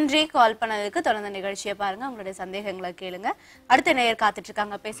 ரொம்ப நன்றி கால் பண்ணதுக்கு. தொடர்ந்து நிகழ்ச்சியை பாருங்க, உங்களுடைய சந்தேகங்களை கேளுங்க. அடுத்த நேயர் காத்துட்டு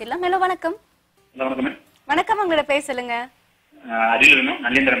இருக்காங்க, பேசலாம். ஹலோ, வணக்கம். வணக்கம், உங்களோட பேர் சொல்லுங்க.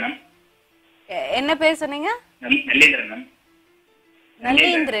 என்ன பேர் சொன்னீங்க?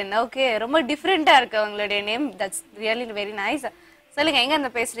 நல்லேந்திரன். ஓகே, ரொம்ப டிஃபரெண்டா இருக்கு உங்களுடைய name. That's really very nice. சொல்லுங்க, எங்க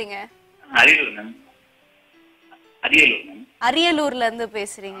இருந்து பேசுறீங்க? அரியலூர்ல இருந்து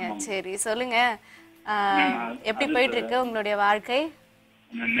பேசுறீங்க. சரி, சொல்லுங்க, எப்படி போயிட்டு இருக்கு உங்களுடைய வாழ்க்கை?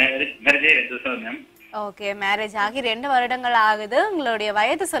 ஓகே, மேரேஜ் ஆகி 2 வருடங்கள் ஆகுது. உங்களுடைய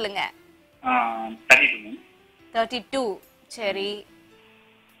வயது சொல்லுங்க. 32. சரி,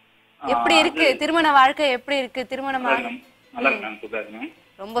 எப்படி இருக்கு திருமண வாழ்க்கை? எப்படி இருக்கு திருமணம்?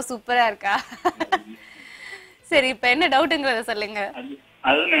 ரொம்ப சூப்பரா இருக்கா? சரி, இப்ப என்ன டவுட்ங்கறத சொல்லுங்க.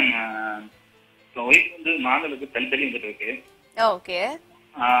 மாதலுக்கு தள்ளி வந்துட்டு இருக்கு. ஓகே,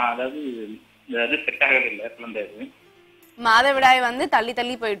 அதாவது அது செட் ஆகவே இல்லை. குழந்தை மாதவிடாய் வந்து தள்ளி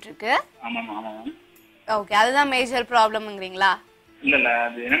தள்ளி போயிட்டு இருக்கு. ஆமா ஆமா. ஓகே, அதுதான் மேஜர் ப்ராப்ளம்ங்கறீங்களா? இல்ல இல்ல,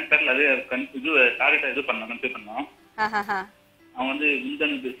 அது என்ன தெரியல. அது இது டார்கெட் இது பண்ணோம். அவங்க வந்து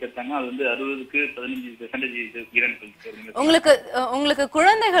விந்தணு எடுத்தாங்க. அது வந்து 60க்கு 15% ஈரன். உங்களுக்கு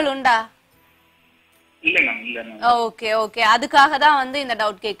குழந்தைகள் உண்டா? இல்ல மேம், இல்ல மேம். ஓகே ஓகே, அதுக்காக தான் வந்து இந்த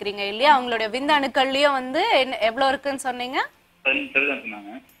டவுட் கேக்குறீங்க இல்லையா? உங்களுடைய விந்தணுக்கள்லயும் வந்து எவ்வளவு இருக்குன்னு சொன்னீங்க? 15%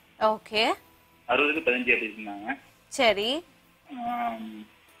 சொன்னாங்க. ஓகே, 60க்கு 15 அப்படி சொன்னாங்க. சரி,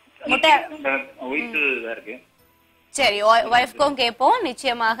 முட்டை ஒயிட் இருக்கு. சரி, வைஃப்க்கும் கேட்போம்.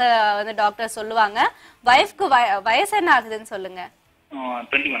 நிச்சயமாக வந்து டாக்டர் சொல்லுவாங்க. வைஃப்க்கு வயசு என்ன ஆகுதுன்னு சொல்லுங்க.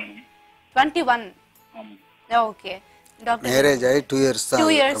 21. ஓகே டாக்டர், மேரேஜ் ஆகி 2 இயர்ஸ் தான்.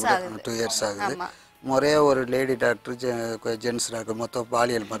 2 இயர்ஸ் ஆகுது. 2 இயர்ஸ் ஆகுது. முறையா ஒரு லேடி டாக்டர் ஜென்ஸ் டாக்டர் மொத்தம்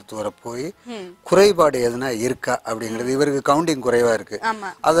பாலியல் மருத்துவரை போய் குறைபாடு எதுனா இருக்கா அப்படிங்கிறது. இவருக்கு கவுண்டிங் குறைவா இருக்கு,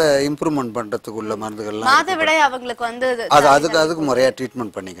 அதை இம்ப்ரூவ்மெண்ட் பண்றதுக்கு உள்ள மருந்துகள்லாம் மாதவிடாய் அவங்களுக்கு வந்து அதுக்கு முறையா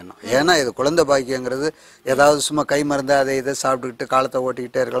ட்ரீட்மெண்ட் பண்ணிக்கணும். ஏன்னா இது குழந்தை பாக்கியங்கிறது ஏதாவது சும்மா கை மருந்து அதை இதை சாப்பிட்டுக்கிட்டு காலத்தை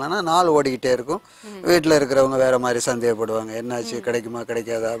ஓட்டிக்கிட்டே இருக்கலாம்னா நாள் ஓடிக்கிட்டே இருக்கும். வீட்டுல இருக்கிறவங்க வேற மாதிரி சந்தேகப்படுவாங்க, என்னாச்சு கிடைக்குமா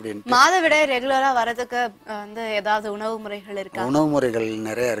கிடைக்காதா அப்படின்னு. மாதவிடாய் ரெகுலரா வரதுக்கு வந்து ஏதாவது உணவு முறைகள் இருக்கா? உணவு முறைகள்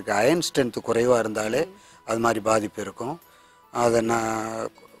நிறைய இருக்கு. அயன் ஸ்ட்ரென்த் குறைவா இருந்தாலே அது மாதிரி பாதிப்பு இருக்கும். அதை நான்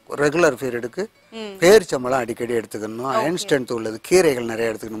ரெகுலர் பீரியடுக்கு பேரிச்சம்பழம் அடிக்கடி எடுத்துக்கணும். அயன் ஸ்ட்ரென்த் உள்ளது கீரைகள்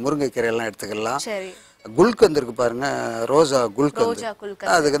நிறைய எடுத்துக்கணும். முருங்கைக்கீரை எல்லாம் எடுத்துக்கலாம். குல்கந்து இருக்கு பாருங்க, ரோஜா குல்கந்து.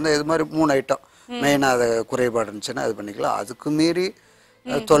 அதுக்கு வந்து இது மாதிரி 3 ஐட்டம் மெயினா அதை குறைபாடு இருந்துச்சுன்னா அது பண்ணிக்கலாம். அதுக்கு மீறி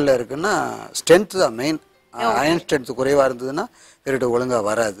தொல்லை இருக்குன்னா ஸ்ட்ரென்த் தான் மெயின். அயன் ஸ்ட்ரென்த் குறைவா இருந்ததுன்னா பீரியட் ஒழுங்கா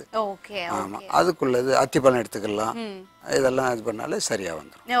வராது. ஆமா, அதுக்குள்ளது அத்திப்பழம் எடுத்துக்கலாம். இதெல்லாம் இது பண்ணாலே சரியா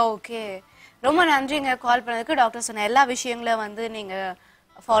வந்துடும். ஓகே, ரொம்ப நன்றிங்க கால் பண்ணதுக்கு. டாக்டர் சொன்ன எல்லா விஷயங்களும் வந்து நீங்க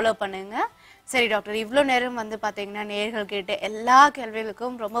ஃபாலோ பண்ணுங்க. சரி டாக்டர், இவ்வளோ நேரம் வந்து பார்த்தீங்கன்னா நேயர்கள் கேட்ட எல்லா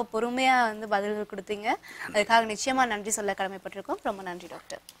கேள்விகளுக்கும் ரொம்ப பொறுமையா வந்து பதில்கள் கொடுத்தீங்க. அதுக்காக நிச்சயமா நன்றி சொல்ல கடமைப்பட்டிருக்கோம். ரொம்ப நன்றி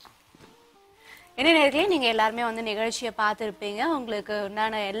டாக்டர். என்ன நேயர்களே, நீங்க எல்லாருமே வந்து நிகழ்ச்சியை பார்த்துருப்பீங்க. உங்களுக்கு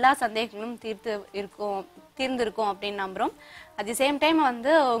உண்டான எல்லா சந்தேகங்களும் தீர்ந்திருக்கும் அப்படின்னு நம்புறோம். அட் தி சேம் டைம்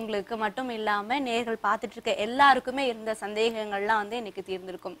வந்து உங்களுக்கு மட்டும் இல்லாம நேயர்கள் பார்த்துட்டு இருக்க எல்லாருக்குமே இருந்த சந்தேகங்கள்லாம் வந்து இன்னைக்கு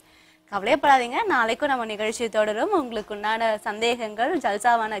தீர்ந்திருக்கும். கவலைப்படாதீங்க, நாளைக்கும் நம்ம நிகழ்ச்சி தொடரும். உங்களுக்கு உண்டான சந்தேகங்கள்,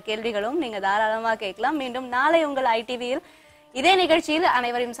 ஜல்சாவான கேள்விகளும் நீங்க தாராளமா கேட்கலாம். மீண்டும் நாளை உங்கள் ITVயில் இதே நிகழ்ச்சியில்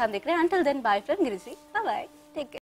அனைவரையும் சந்திக்கிறேன். Until then, bye from Girija. Bye bye. Take care.